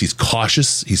judicious, he's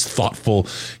cautious, he's thoughtful.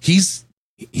 He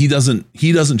doesn't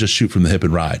just shoot from the hip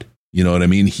and ride. You know what I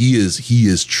mean? He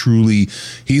is truly,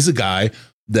 he's a guy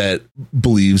that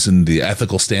believes in the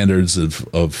ethical standards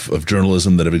of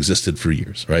journalism that have existed for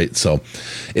years. Right. So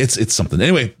it's something.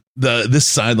 Anyway, this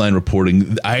sideline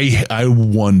reporting, I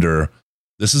wonder,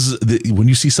 when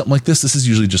you see something like this is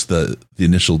usually just the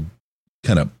initial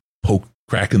kind of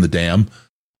crack in the dam.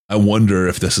 I wonder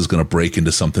if this is going to break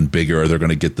into something bigger, or they're going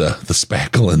to get the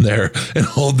spackle in there and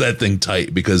hold that thing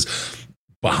tight, because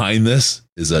behind this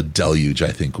is a deluge,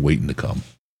 I think, waiting to come.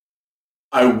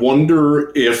 I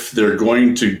wonder if they're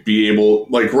going to be able,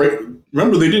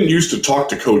 remember they didn't used to talk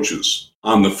to coaches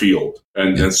on the field,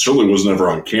 and it certainly was never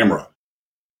on camera.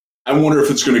 I wonder if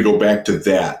it's going to go back to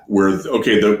that, where,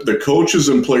 okay, the coaches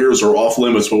and players are off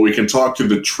limits, but we can talk to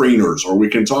the trainers, or we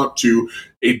can talk to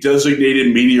a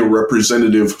designated media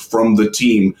representative from the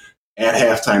team at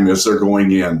halftime as they're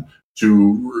going in.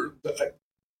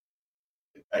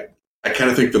 I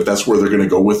kind of think that that's where they're going to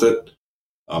go with it.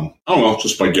 I don't know,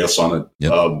 just my guess on it.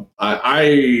 Yep.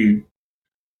 I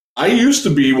used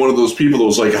to be one of those people that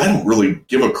was like, I don't really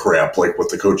give a crap like what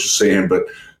the coach is saying, but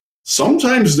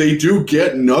sometimes they do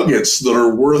get nuggets that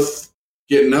are worth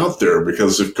getting out there,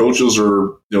 because if coaches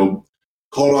are,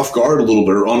 caught off guard a little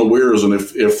bit or unawares, and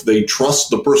if they trust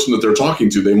the person that they're talking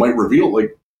to, they might reveal,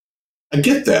 I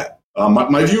get that.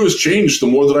 My view has changed the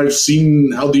more that I've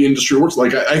seen how the industry works.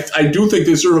 I do think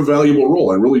they serve a valuable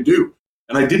role. I really do.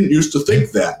 And I didn't used to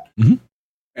think that. Mm-hmm.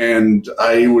 And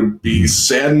I would be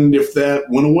saddened if that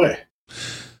went away.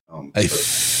 I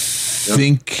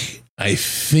think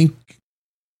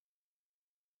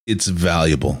it's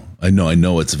valuable. I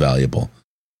know it's valuable.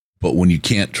 But when you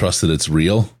can't trust that it's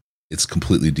real, it's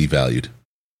completely devalued.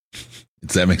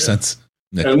 Does that make sense?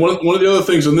 Nick? And one of the other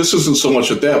things, and this isn't so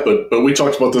much at that, but we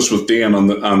talked about this with Dan on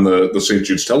the St.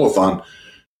 Jude's telethon,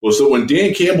 was that when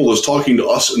Dan Campbell is talking to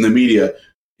us in the media,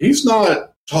 he's not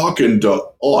talking to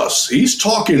us. He's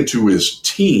talking to his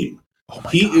team.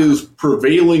 He is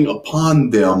prevailing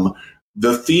upon them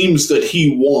the themes that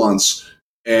he wants,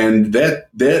 and that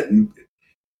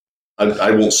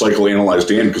I won't psychoanalyze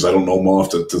Dan because I don't know him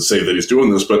enough to say that he's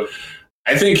doing this, but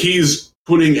I think he's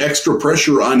putting extra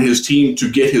pressure on his team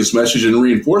to get his message and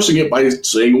reinforcing it by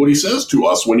saying what he says to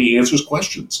us when he answers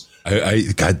questions. I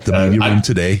got the media room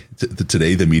today,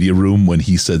 the media room, when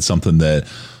he said something that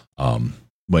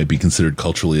might be considered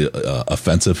culturally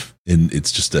offensive, and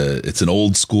it's an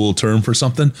old school term for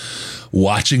something.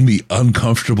 Watching the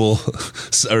uncomfortable,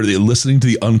 or listening to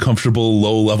the uncomfortable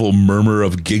low level murmur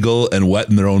of giggle and wet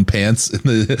in their own pants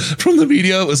from the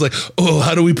media, it was like, oh,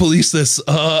 how do we police this?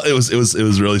 It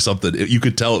was really something. You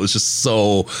could tell it was just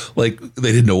so they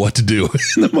didn't know what to do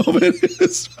in the moment.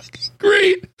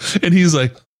 great. And he's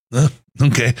like,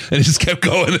 okay. And he just kept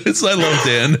going. So I love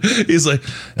Dan. He's like,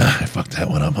 I fucked that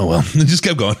one up. Oh, well. And just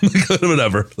kept going.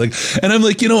 Whatever. Like, and I'm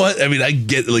like, you know what? I mean, I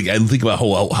get, like, I think about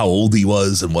how old he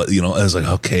was and what, you know, I was like,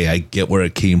 okay, I get where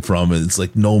it came from. And it's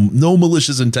like, no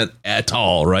malicious intent at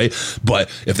all. Right. But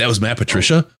if that was Matt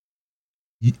Patricia,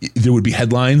 there would be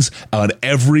headlines on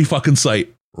every fucking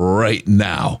site right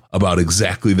now about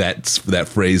exactly that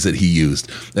phrase that he used.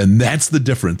 And that's the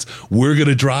difference. We're going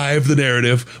to drive the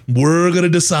narrative. We're going to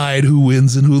decide who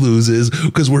wins and who loses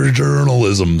because we're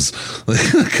journalisms.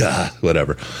 God,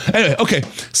 whatever. Anyway, okay.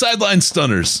 Sideline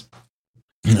stunners.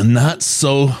 Not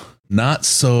so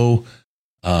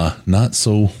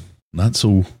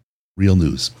real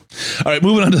news. All right,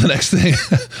 moving on to the next thing.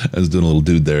 I was doing a little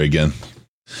dude there again.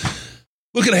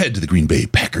 Looking ahead to the Green Bay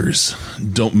Packers.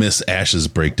 Don't miss Ash's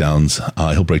breakdowns.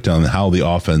 He'll break down how the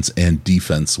offense and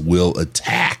defense will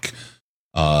attack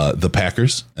the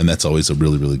Packers. And that's always a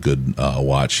really, really good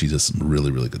watch. He does some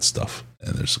really, really good stuff.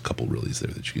 And there's a couple reallys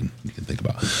there that you can think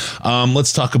about.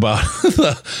 Let's talk about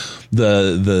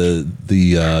the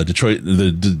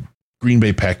Green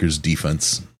Bay Packers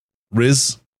defense.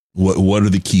 Riz, what are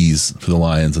the keys for the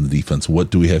Lions and the defense? What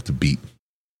do we have to beat?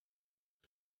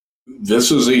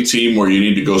 This is a team where you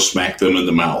need to go smack them in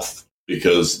the mouth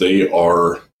because they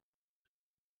are.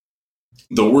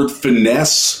 The word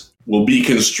finesse will be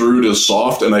construed as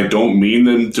soft, and I don't mean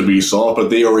them to be soft, but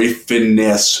they are a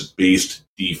finesse-based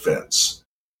defense.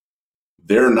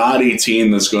 They're not a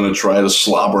team that's going to try to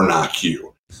slobber knock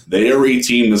you. They are a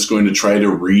team that's going to try to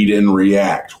read and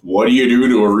react. What do you do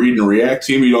to a read and react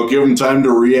team? You don't give them time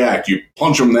to react. You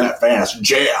punch them that fast.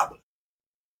 Jab.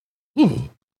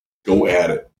 Go at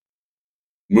it.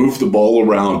 Move the ball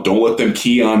around. Don't let them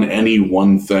key on any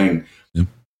one thing. Yep.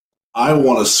 I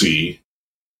want to see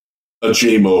a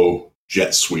JMO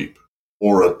jet sweep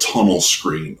or a tunnel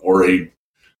screen or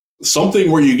something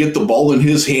where you get the ball in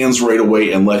his hands right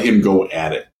away and let him go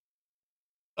at it.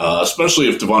 Especially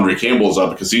if Devondre Campbell is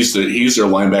up because he's their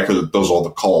linebacker that does all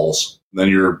the calls. Then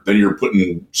you're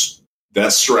putting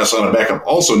that stress on a backup.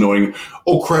 Also knowing,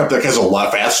 oh crap, that guy's a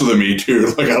lot faster than me,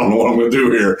 dude. Like I don't know what I'm going to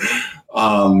do here.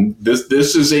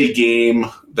 This is a game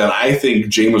that I think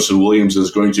Jameson Williams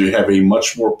is going to have a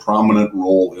much more prominent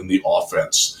role in the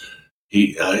offense.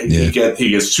 He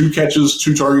gets 2 catches,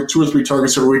 2 or 3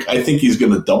 targets every week. I think he's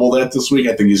going to double that this week.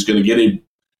 I think he's going to get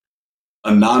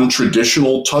a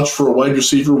non-traditional touch for a wide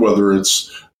receiver, whether it's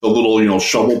the little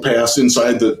shovel pass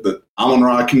inside that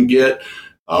Amon-Ra can get,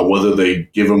 whether they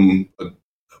give him a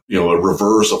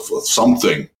reverse of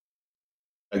something.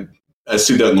 I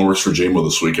see that in the works for JMO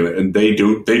this week, and they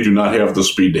do not have the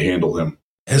speed to handle him.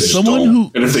 As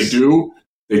someone and if they do,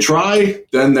 they try,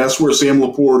 then that's where Sam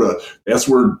Laporta, that's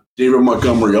where David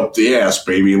Montgomery up the ass,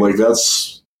 baby. Like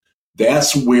that's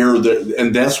where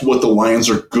and that's what the Lions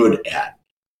are good at.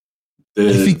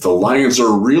 The Lions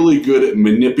are really good at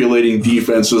manipulating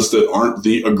defenses that aren't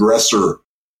the aggressor,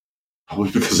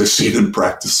 probably because they see them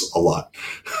practice a lot.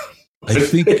 I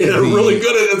think they're really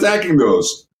good at attacking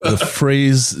those. The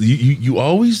phrase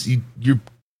you're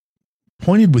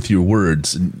pointed with your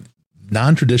words.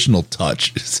 Non-traditional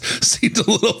touch seemed a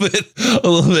little bit.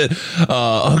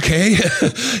 Okay,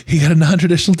 he got a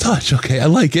non-traditional touch. Okay, I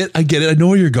like it. I get it. I know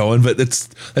where you're going, but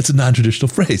that's a non-traditional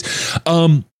phrase.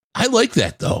 I like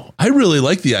that though. I really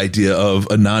like the idea of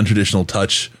a non-traditional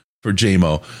touch for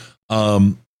JMO.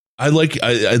 I'd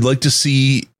like to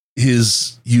see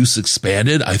his use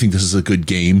expanded. I think this is a good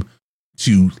game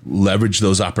to leverage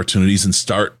those opportunities and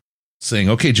start saying,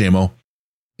 okay, JMO,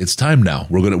 it's time now.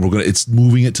 It's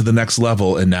moving it to the next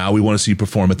level. And now we want to see you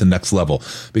perform at the next level,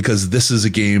 because this is a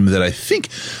game that I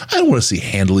don't want to see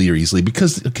handily or easily,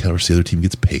 because of course the other team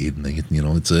gets paid and they get,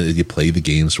 you play the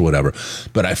games or whatever.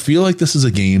 But I feel like this is a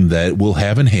game that we'll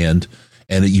have in hand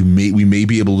and that we may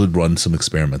be able to run some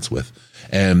experiments with.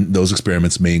 And those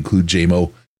experiments may include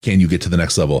JMO. Can you get to the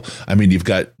next level? I mean, you've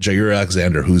got Jair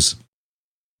Alexander, who's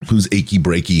achy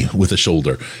breaky with a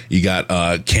shoulder. You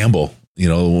got Campbell,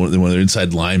 one of their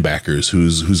inside linebackers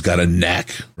who's got a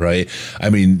neck, right? I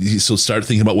mean, so start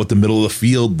thinking about what the middle of the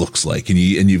field looks like, and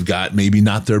you've got maybe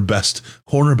not their best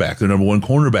cornerback, their number one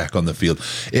cornerback on the field.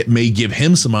 It may give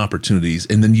him some opportunities,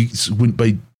 and then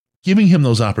by giving him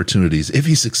those opportunities, if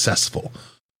he's successful,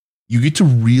 you get to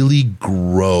really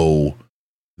grow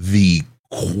the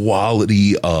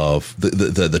quality of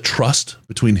the trust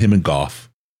between him and Goff.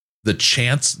 The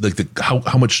chance, like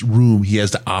how much room he has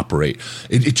to operate.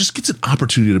 It just gets an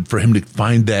opportunity for him to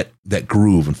find that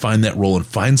groove and find that role and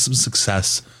find some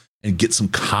success and get some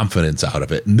confidence out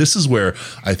of it. And this is where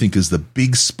I think is the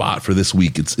big spot for this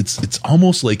week. It's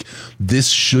almost like this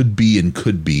should be and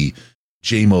could be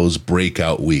J-Mo's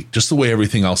breakout week. Just the way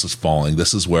everything else is falling,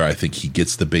 this is where I think he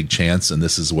gets the big chance, and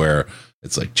this is where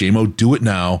it's like, J-Mo, do it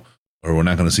now, or we're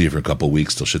not going to see you for a couple of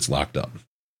weeks till shit's locked up.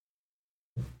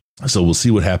 So we'll see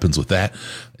what happens with that.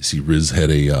 I see Riz had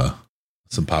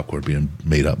some popcorn being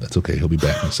made up. That's okay. He'll be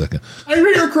back in a second. I'm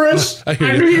here, Chris. I hear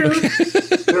I'm you. here.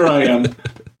 There I am.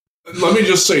 Let me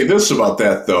just say this about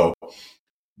that, though.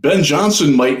 Ben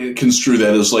Johnson might construe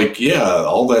that as like, yeah,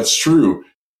 all that's true.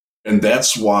 And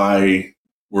that's why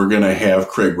we're going to have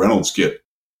Craig Reynolds get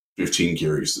 15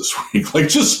 carries this week. Like,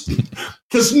 just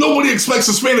because nobody expects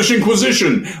the Spanish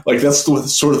Inquisition. Like, that's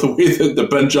sort of the way that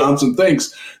Ben Johnson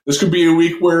thinks. This could be a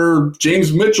week where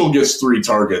James Mitchell gets 3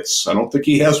 targets. I don't think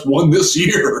he has one this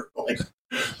year. Like,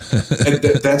 and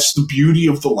that's the beauty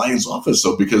of the Lions offense,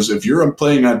 though, because if you're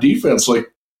playing on defense,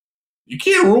 like, you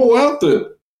can't rule out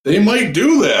that they might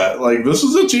do that. Like, this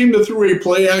is a team that threw a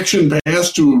play action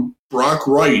pass to Brock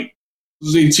Wright.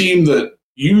 This is a team that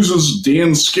uses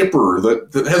Dan Skipper,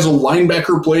 that has a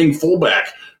linebacker playing fullback,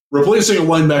 replacing a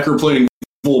linebacker playing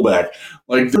fullback.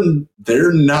 Like,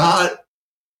 they're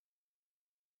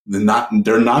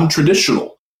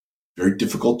non-traditional. Very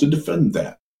difficult to defend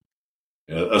that,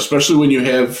 especially when you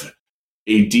have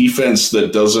a defense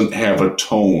that doesn't have a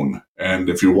tone. And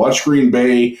if you watch Green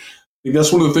Bay, I think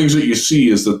that's one of the things that you see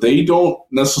is that they don't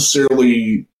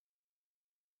necessarily.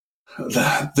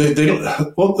 They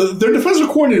don't. Well, their defensive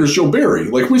coordinator is Joe Barry.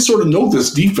 Like, we sort of know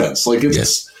this defense. Like,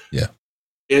 it's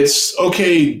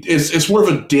okay. It's more of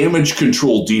a damage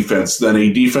control defense than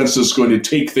a defense that's going to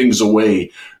take things away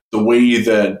the way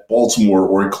that Baltimore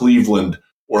or Cleveland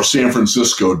or San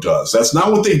Francisco does. That's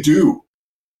not what they do,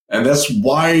 and that's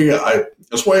why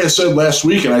I said last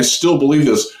week, and I still believe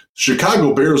this.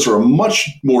 Chicago Bears are a much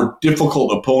more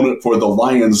difficult opponent for the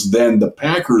Lions than the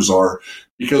Packers are,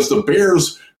 because the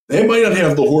Bears, they might not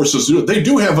have the horses to do it. They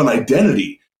do have an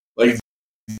identity. Like,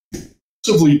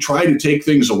 they try to take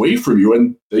things away from you,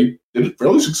 and they did it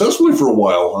fairly successfully for a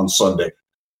while on Sunday.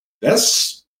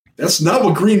 That's not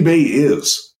what Green Bay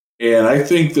is. And I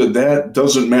think that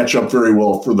doesn't match up very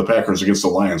well for the Packers against the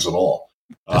Lions at all.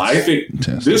 I think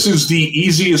fantastic. This is the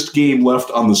easiest game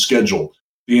left on the schedule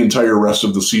the entire rest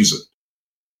of the season.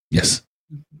 Yes.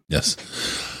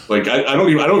 Like, I don't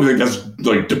even think that's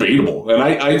like debatable. And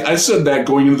I said that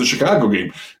going into the Chicago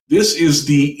game. This is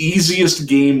the easiest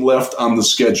game left on the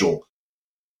schedule.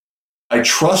 I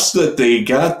trust that they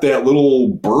got that little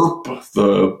burp,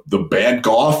 the bad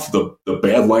Goff, the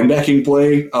bad linebacking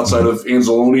play outside of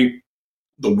Anzalone,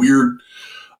 the weird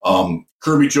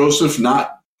Kirby Joseph.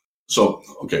 Not so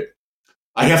okay.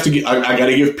 I got to give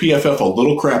PFF a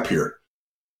little crap here.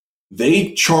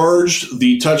 They charged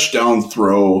the touchdown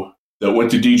throw that went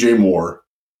to DJ Moore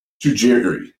to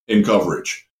Jerry in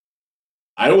coverage.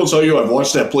 I will tell you, I've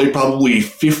watched that play probably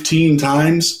 15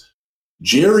 times.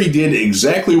 Jerry did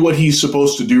exactly what he's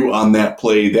supposed to do on that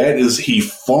play. That is, he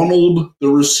funneled the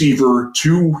receiver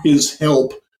to his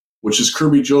help, which is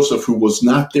Kirby Joseph, who was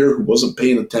not there, who wasn't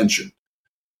paying attention.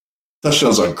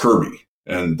 Touchdowns on Kirby,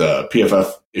 and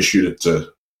PFF issued it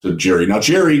to Jerry. Now,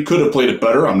 Jerry could have played it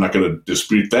better. I'm not going to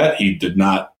dispute that. He did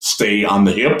not stay on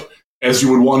the hip as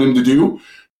you would want him to do,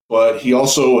 but he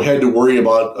also had to worry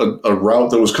about a route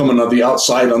that was coming on the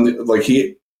outside.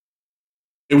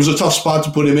 It was a tough spot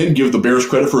to put him in. Give the Bears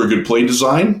credit for a good play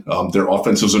design. Their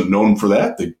offense isn't known for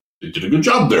that. They did a good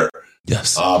job there.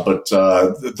 Yes. But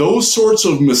those sorts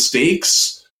of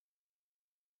mistakes,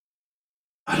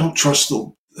 I don't trust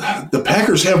the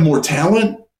Packers have more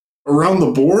talent around the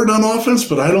board on offense,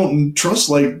 but I don't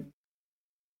trust,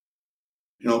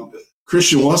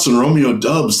 Christian Watson, Romeo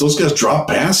Doubs. Those guys drop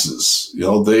passes.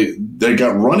 They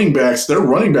got running backs. Their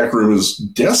running back room is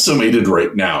decimated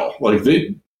right now. Like,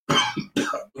 who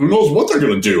knows what they're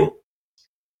going to do?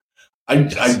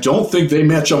 I don't think they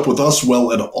match up with us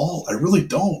well at all. I really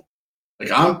don't.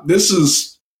 I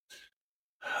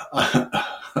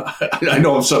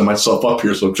know I'm setting myself up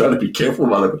here, so I'm trying to be careful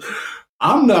about it.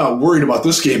 I'm not worried about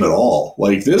this game at all.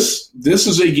 Like, this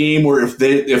is a game where if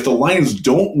the Lions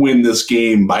don't win this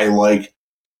game by like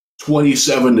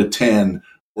 27-10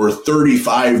 or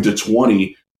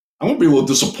 35-20, I'm going to be a little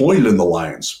disappointed in the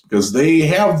Lions, because they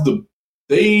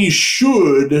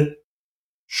should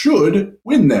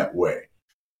win that way.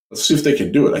 Let's see if they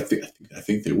can do it. I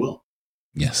think they will.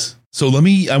 Yes. So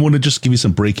I want to just give you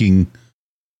some breaking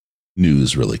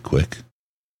news really quick.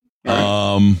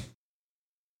 Right.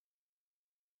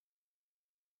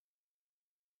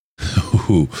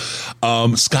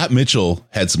 Scott Mitchell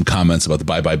had some comments about the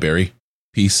Bye Bye Barry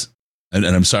piece, and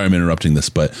I'm sorry I'm interrupting this,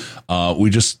 but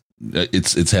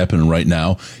it's happening right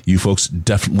now. You folks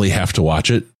definitely have to watch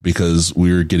it, because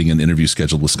we're getting an interview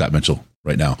scheduled with Scott Mitchell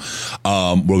right now.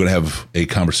 We're going to have a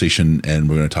conversation, and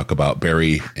we're going to talk about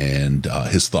Barry and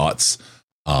his thoughts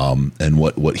and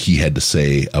what he had to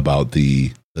say about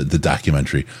the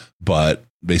documentary. But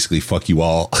basically, "fuck you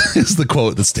all" is the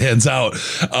quote that stands out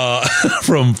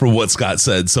from what Scott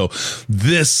said. So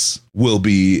this will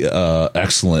be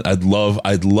excellent. I'd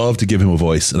love to give him a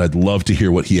voice, and I'd love to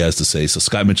hear what he has to say. So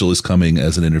Scott Mitchell is coming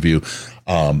as an interview.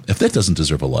 If that doesn't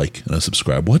deserve a like and a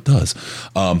subscribe, what does?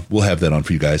 We'll have that on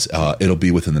for you guys. It'll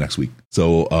be within the next week.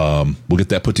 So we'll get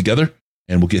that put together,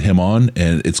 and we'll get him on,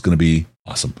 and it's going to be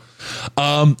awesome.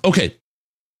 Okay.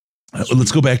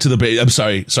 Let's go back to the. I'm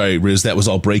sorry, Riz. That was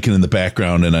all breaking in the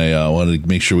background, and I wanted to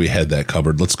make sure we had that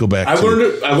covered. Let's go back. I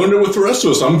learned it with the rest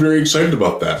of us. I'm very excited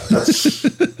about that.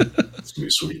 That's gonna be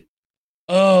sweet.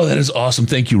 Oh, that is awesome!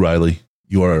 Thank you, Riley.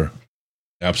 You are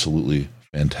absolutely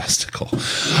fantastical.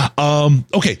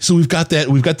 Okay, so we've got that.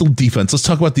 We've got the defense. Let's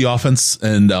talk about the offense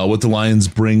and what the Lions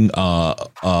bring.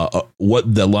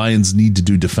 What the Lions need to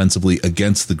do defensively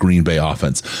against the Green Bay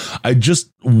offense. I just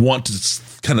want to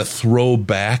kind of throw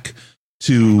back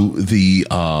to the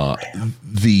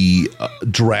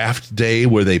draft day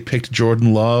where they picked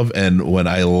Jordan Love, and when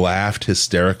I laughed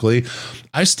hysterically.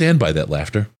 I stand by that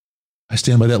laughter.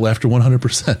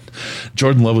 100%.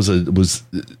 Jordan Love was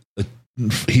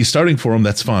he's starting for him.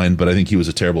 That's fine, but I think he was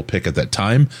a terrible pick at that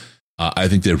time. I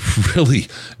think they really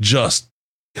just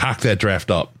cocked that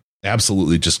draft up.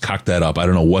 Absolutely just cocked that up. I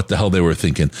don't know what the hell they were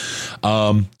thinking.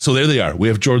 So there they are. We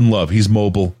have Jordan Love. He's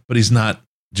mobile, but he's not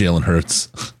Jalen Hurts.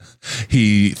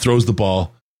 He throws the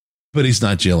ball, but he's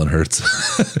not Jalen Hurts.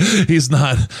 He's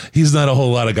not a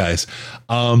whole lot of guys.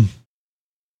 And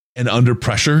under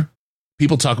pressure,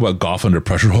 people talk about Goff under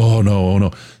pressure. Oh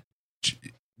no.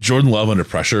 Jordan Love under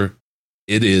pressure.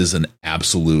 It is an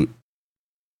absolute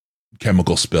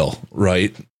chemical spill,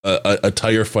 right? A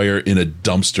tire fire in a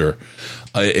dumpster.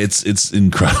 It's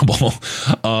incredible.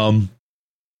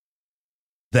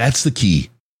 That's the key,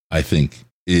 I think,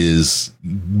 is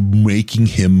making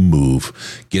him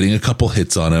move, getting a couple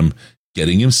hits on him,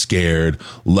 getting him scared,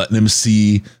 letting him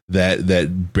see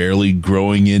that barely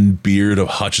growing in beard of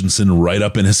Hutchinson right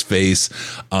up in his face.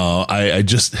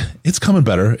 It's coming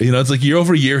better. You know, it's like year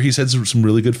over year, he's had some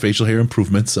really good facial hair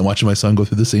improvements. I'm watching my son go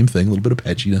through the same thing, a little bit of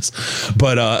patchiness,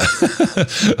 but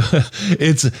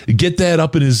it's get that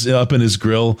up in his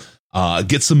grill.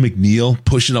 Get some McNeil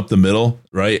pushing up the middle,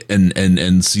 right,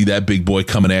 and see that big boy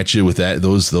coming at you with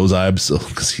those eyes,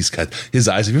 because he's got his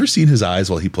eyes. Have you ever seen his eyes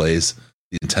while he plays?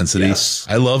 The intensity. Yes.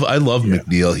 I love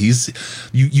McNeil.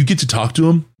 You get to talk to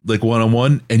him like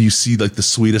one-on-one, and you see like the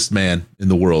sweetest man in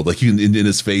the world, like in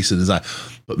his face and his eye.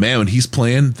 But man, when he's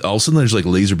playing, all of a sudden there's like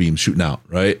laser beams shooting out,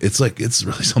 right? It's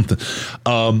really something.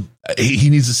 He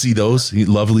needs to see those.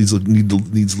 Love needs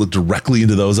to look directly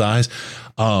into those eyes.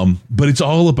 But it's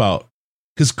all about,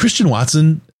 because Christian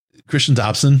Dobson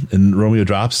and Romeo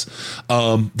Drops,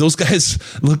 those guys,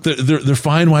 look, they're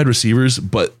fine wide receivers,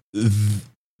 but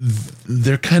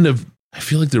they're kind of, I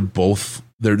feel like they're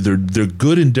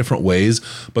good in different ways,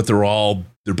 but they're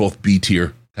both B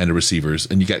tier kind of receivers,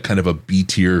 and you got kind of a B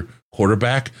tier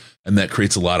quarterback, and that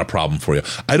creates a lot of problem for you.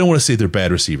 I don't want to say they're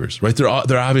bad receivers, right? They're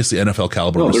obviously NFL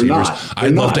caliber receivers.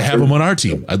 I'd love to have them on our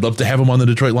team. I'd love to have them on the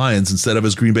Detroit Lions instead of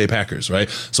as Green Bay Packers, right?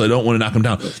 So I don't want to knock them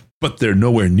down, but they're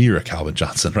nowhere near a Calvin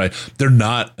Johnson, right? They're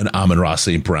not an Amon-Ra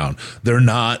St. Brown. They're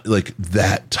not like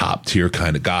that top tier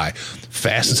kind of guy.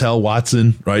 Fast as hell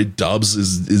Watson, right? Dubs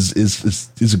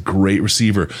is a great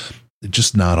receiver. They're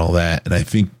just not all that. And I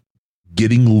think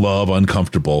getting Love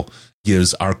uncomfortable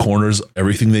gives our corners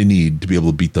everything they need to be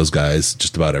able to beat those guys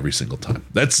just about every single time.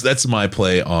 That's my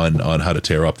play on how to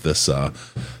tear up this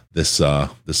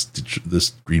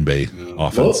Green Bay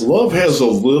offense. Love has a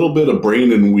little bit of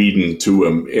Brandon Weeden to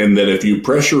him, in that if you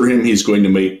pressure him, he's going to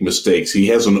make mistakes. He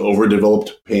has an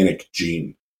overdeveloped panic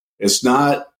gene. It's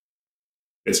not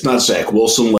Zach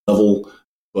Wilson level,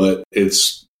 but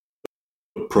it's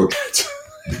approach.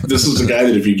 This is a guy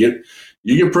that if you get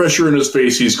pressure in his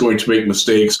face, he's going to make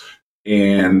mistakes.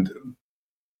 And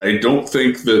I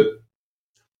think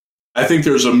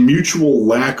there's a mutual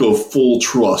lack of full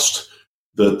trust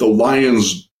that the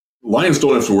Lions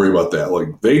don't have to worry about that.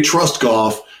 Like, they trust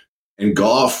Goff, and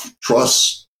Goff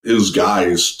trusts his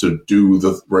guys to do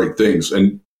the right things.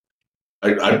 And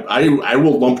I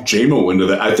will lump J-Mo into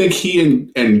that. I think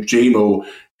he and J-Mo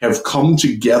have come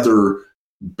together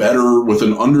better with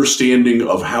an understanding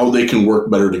of how they can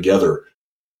work better together.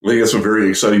 I think that's a very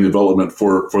exciting development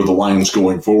for the Lions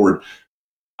going forward.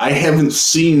 I haven't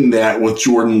seen that with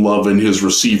Jordan Love and his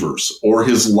receivers or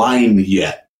his line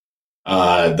yet.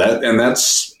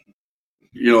 That's,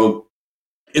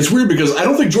 it's weird because I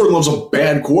don't think Jordan Love's a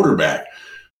bad quarterback.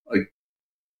 Like,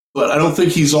 But I don't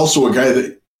think he's also a guy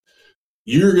that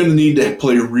you're going to need to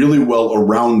play really well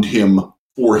around him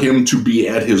for him to be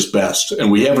at his best.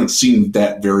 And we haven't seen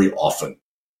that very often.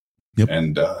 Yep.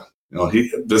 And,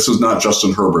 this is not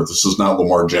Justin Herbert. This is not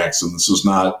Lamar Jackson. This is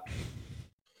not.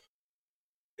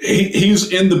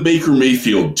 He's in the Baker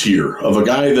Mayfield tier of a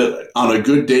guy that on a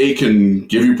good day can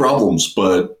give you problems,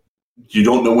 but you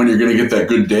don't know when you're going to get that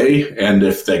good day. And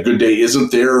if that good day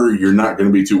isn't there, you're not going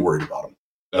to be too worried about him.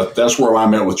 That's where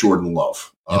I'm at with Jordan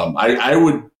Love. I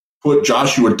would put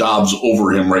Joshua Dobbs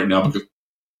over him right now because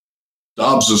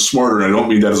Dobbs is smarter. And I don't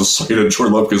mean that as a slight at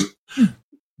Jordan Love because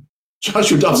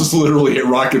Joshua Dobbs is literally a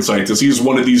rocket scientist. He's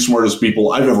one of the smartest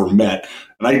people I've ever met.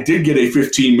 And I did get a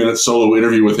 15-minute solo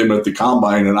interview with him at the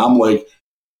Combine, and I'm like,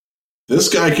 this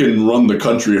guy can run the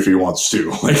country if he wants to.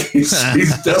 Like he's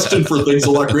destined for things a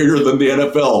lot greater than the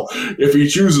NFL if he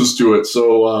chooses to it.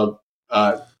 So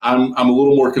I'm a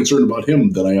little more concerned about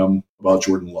him than I am about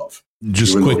Jordan Love.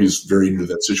 Just even quick, though he's very new to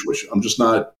that situation. I'm just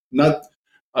not.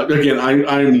 Again,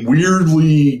 I'm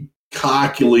weirdly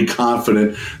cockily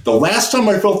confident. The last time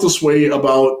I felt this way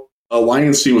about a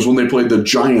Lions team was when they played the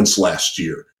Giants last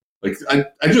year. Like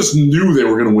I just knew they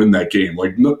were going to win that game.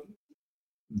 Like no,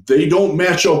 they don't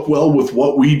match up well with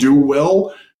what we do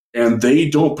well, and they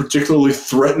don't particularly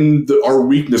threaten our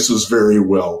weaknesses very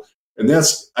well. And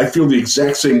I feel the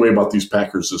exact same way about these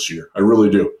Packers this year. I really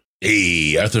do.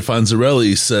 Hey, Arthur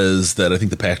Fonzarelli says that I think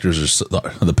the Packers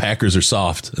are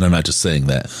soft, and I'm not just saying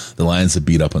that. The Lions have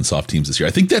beat up on soft teams this year.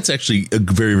 I think that's actually a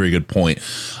very, very good point.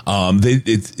 I'll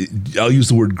use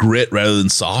the word grit rather than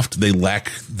soft. They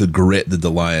lack the grit that the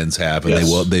Lions have, and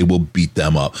yes. they will beat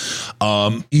them up.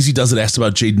 Easy Does It asked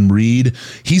about Jaden Reed.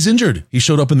 He's injured. He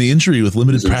showed up in the injury with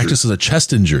limited practice as a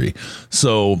chest injury.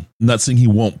 So I'm not saying he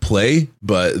won't play,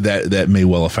 but that may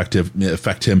well affect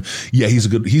him. Yeah, he's a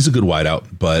good wideout,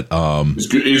 but. He's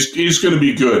going to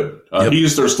be good. Yep.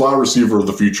 He's their slot receiver of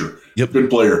the future. Yep. Good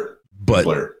player. But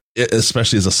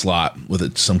especially as a slot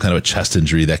with some kind of a chest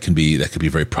injury, that could be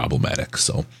very problematic.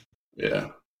 So yeah,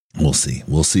 we'll see.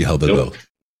 We'll see how they go.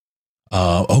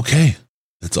 Okay.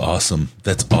 That's awesome.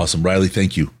 Riley,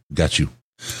 thank you. Got you.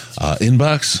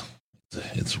 Inbox.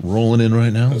 It's rolling in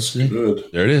right now. That's good.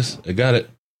 There it is. I got it.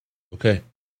 Okay.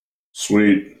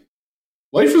 Sweet.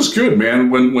 Life is good, man.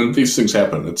 When these things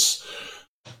happen, it's,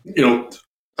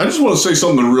 I just want to say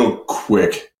something real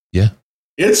quick. Yeah.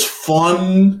 It's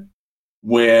fun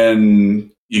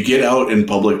when you get out in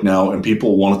public now and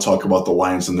people want to talk about the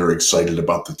Lions and they're excited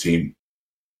about the team.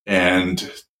 And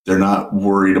they're not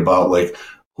worried about, like,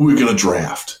 who are we going to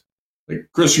draft? Like,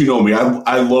 Chris, you know me.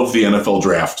 I love the NFL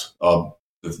draft.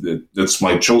 It's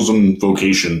my chosen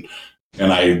vocation.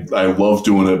 And I love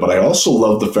doing it. But I also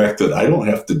love the fact that I don't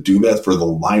have to do that for the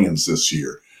Lions this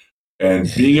year.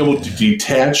 And being able to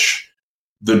detach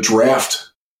the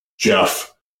draft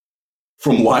Jeff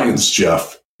from Lions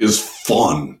Jeff is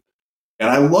fun.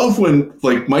 And I love when,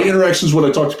 like, my interactions when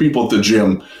I talk to people at the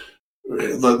gym,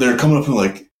 they're coming up and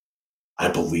like, I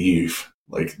believe,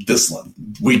 like, this,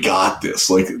 we got this.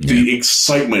 Like, the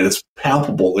excitement, it's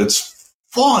palpable. It's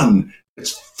fun.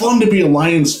 It's fun to be a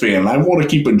Lions fan. I want to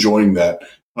keep enjoying that.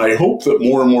 I hope that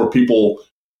more and more people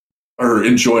are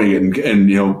enjoying it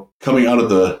and coming out of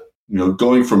the,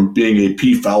 going from being a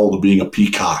peafowl to being a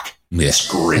peacock. Yeah. It's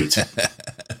great.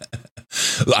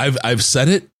 I've said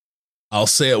it. I'll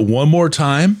say it one more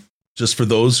time, just for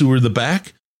those who are in the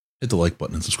back. Hit the like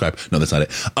button and subscribe. No, that's not it.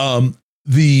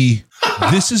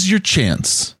 This is your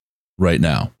chance right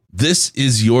now. This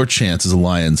is your chance as a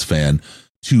Lions fan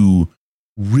to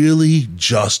really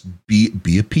just be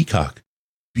a peacock,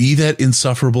 be that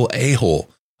insufferable a-hole.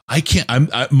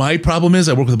 My problem is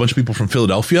I work with a bunch of people from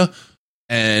Philadelphia,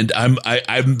 and I'm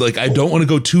like, I don't want to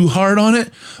go too hard on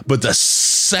it, but the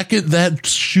second that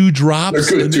shoe drops,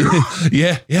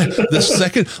 the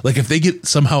second, like, if they get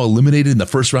somehow eliminated in the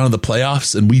first round of the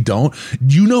playoffs and we don't,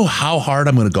 do you know how hard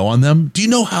I'm going to go on them? Do you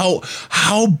know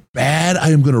how bad I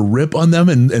am going to rip on them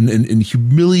and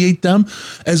humiliate them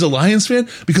as a Lions fan?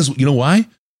 Because you know why?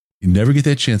 You never get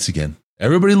that chance again.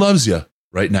 Everybody loves you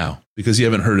right now because you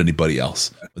haven't hurt anybody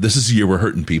else. But this is the year we're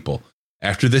hurting people.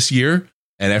 After this year,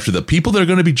 and after the people that are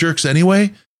going to be jerks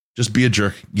anyway, just be a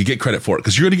jerk. You get credit for it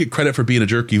because you're going to get credit for being a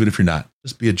jerk, even if you're not.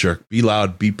 Just be a jerk. Be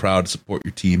loud, be proud, support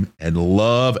your team, and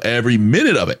love every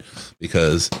minute of it,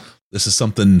 because this is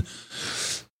something.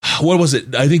 What was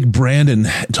it? I think Brandon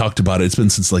talked about it. It's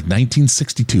been since like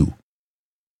 1962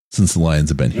 since the Lions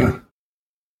have been here.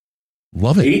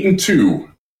 Love it.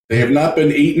 8-2. They have not been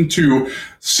 8-2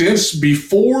 since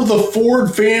before the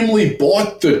Ford family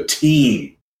bought the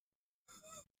team.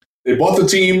 They bought the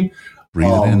team.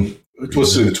 It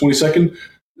was the 22nd,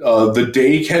 the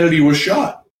day Kennedy was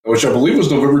shot. which I believe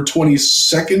was November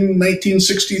 22nd,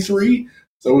 1963.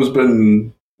 So it's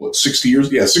been, 60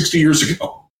 years? Yeah, 60 years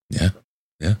ago. Yeah.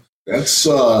 That's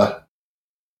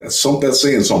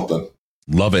saying something.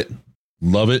 Love it.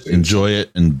 Enjoy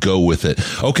it, and go with it.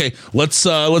 Okay, let's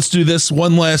do this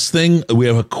one last thing. We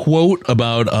have a quote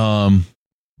about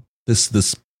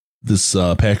this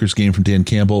Packers game from Dan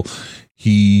Campbell.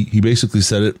 He basically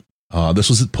said it. This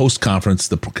was at post conference.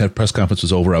 The press conference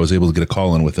was over. I was able to get a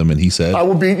call in with him, and he said, I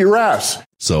will beat your ass.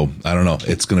 So I don't know.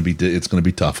 It's gonna be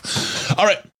tough. All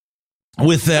right.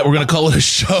 With that, we're going to call it a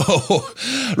show.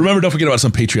 Remember, don't forget about us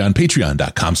on Patreon.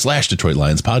 Patreon.com/Detroit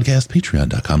Lions Podcast.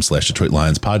 Patreon.com/Detroit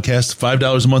Lions Podcast.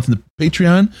 $5 a month in the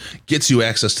Patreon gets you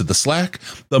access to the Slack,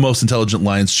 the most intelligent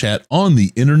Lions chat on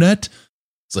the internet.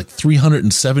 It's like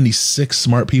 376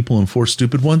 smart people and 4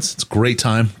 stupid ones. It's a great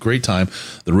time.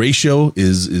 The ratio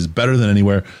is better than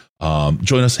anywhere.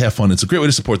 Join us, have fun. It's a great way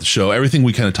to support the show. Everything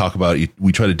we kind of talk about,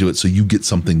 we try to do it so you get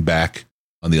something back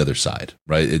on the other side,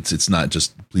 right? It's not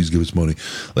just please give us money.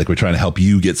 Like, we're trying to help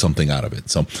you get something out of it.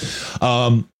 So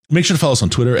make sure to follow us on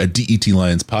Twitter at DET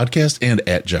Lions Podcast and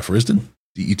at Jeff Risdon.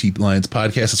 DET Lions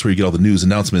Podcast. That's where you get all the news,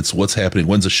 announcements, what's happening,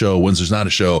 when's a show, when's there's not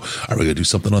a show. Are we going to do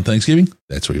something on Thanksgiving?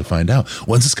 That's where you'll find out.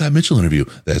 When's the Scott Mitchell interview?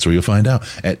 That's where you'll find out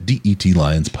at DET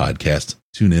Lions Podcast.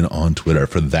 Tune in on Twitter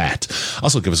for that.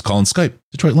 Also, give us a call on Skype,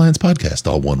 Detroit Lions Podcast,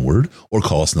 all one word, or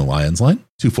call us in the Lions line,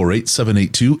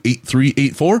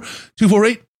 248-782-8384,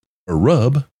 248, or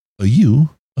rub a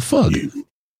fug.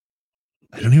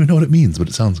 I don't even know what it means, but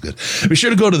it sounds good. Be sure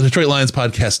to go to the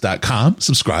DetroitLionsPodcast.com,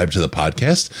 subscribe to the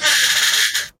podcast.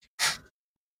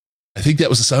 I think that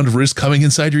was the sound of Riz coming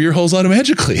inside your ear holes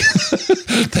automatically.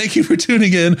 Thank you for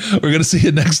tuning in. We're going to see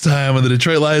you next time on the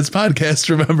Detroit Lions Podcast.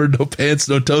 Remember, no pants,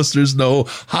 no toasters, no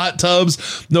hot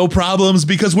tubs, no problems,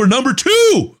 because we're number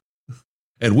 2.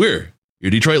 And we're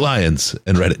your Detroit Lions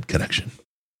and Reddit connection.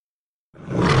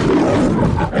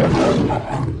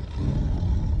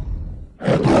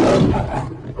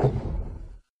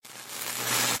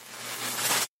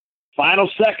 Final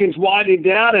seconds winding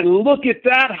down, and look at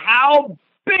that. How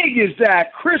big is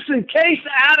that? Chris and Case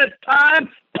out of time.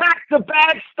 Pack the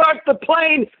bag, start the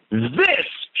plane. This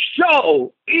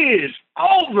show is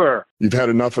over. You've had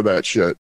enough of that shit.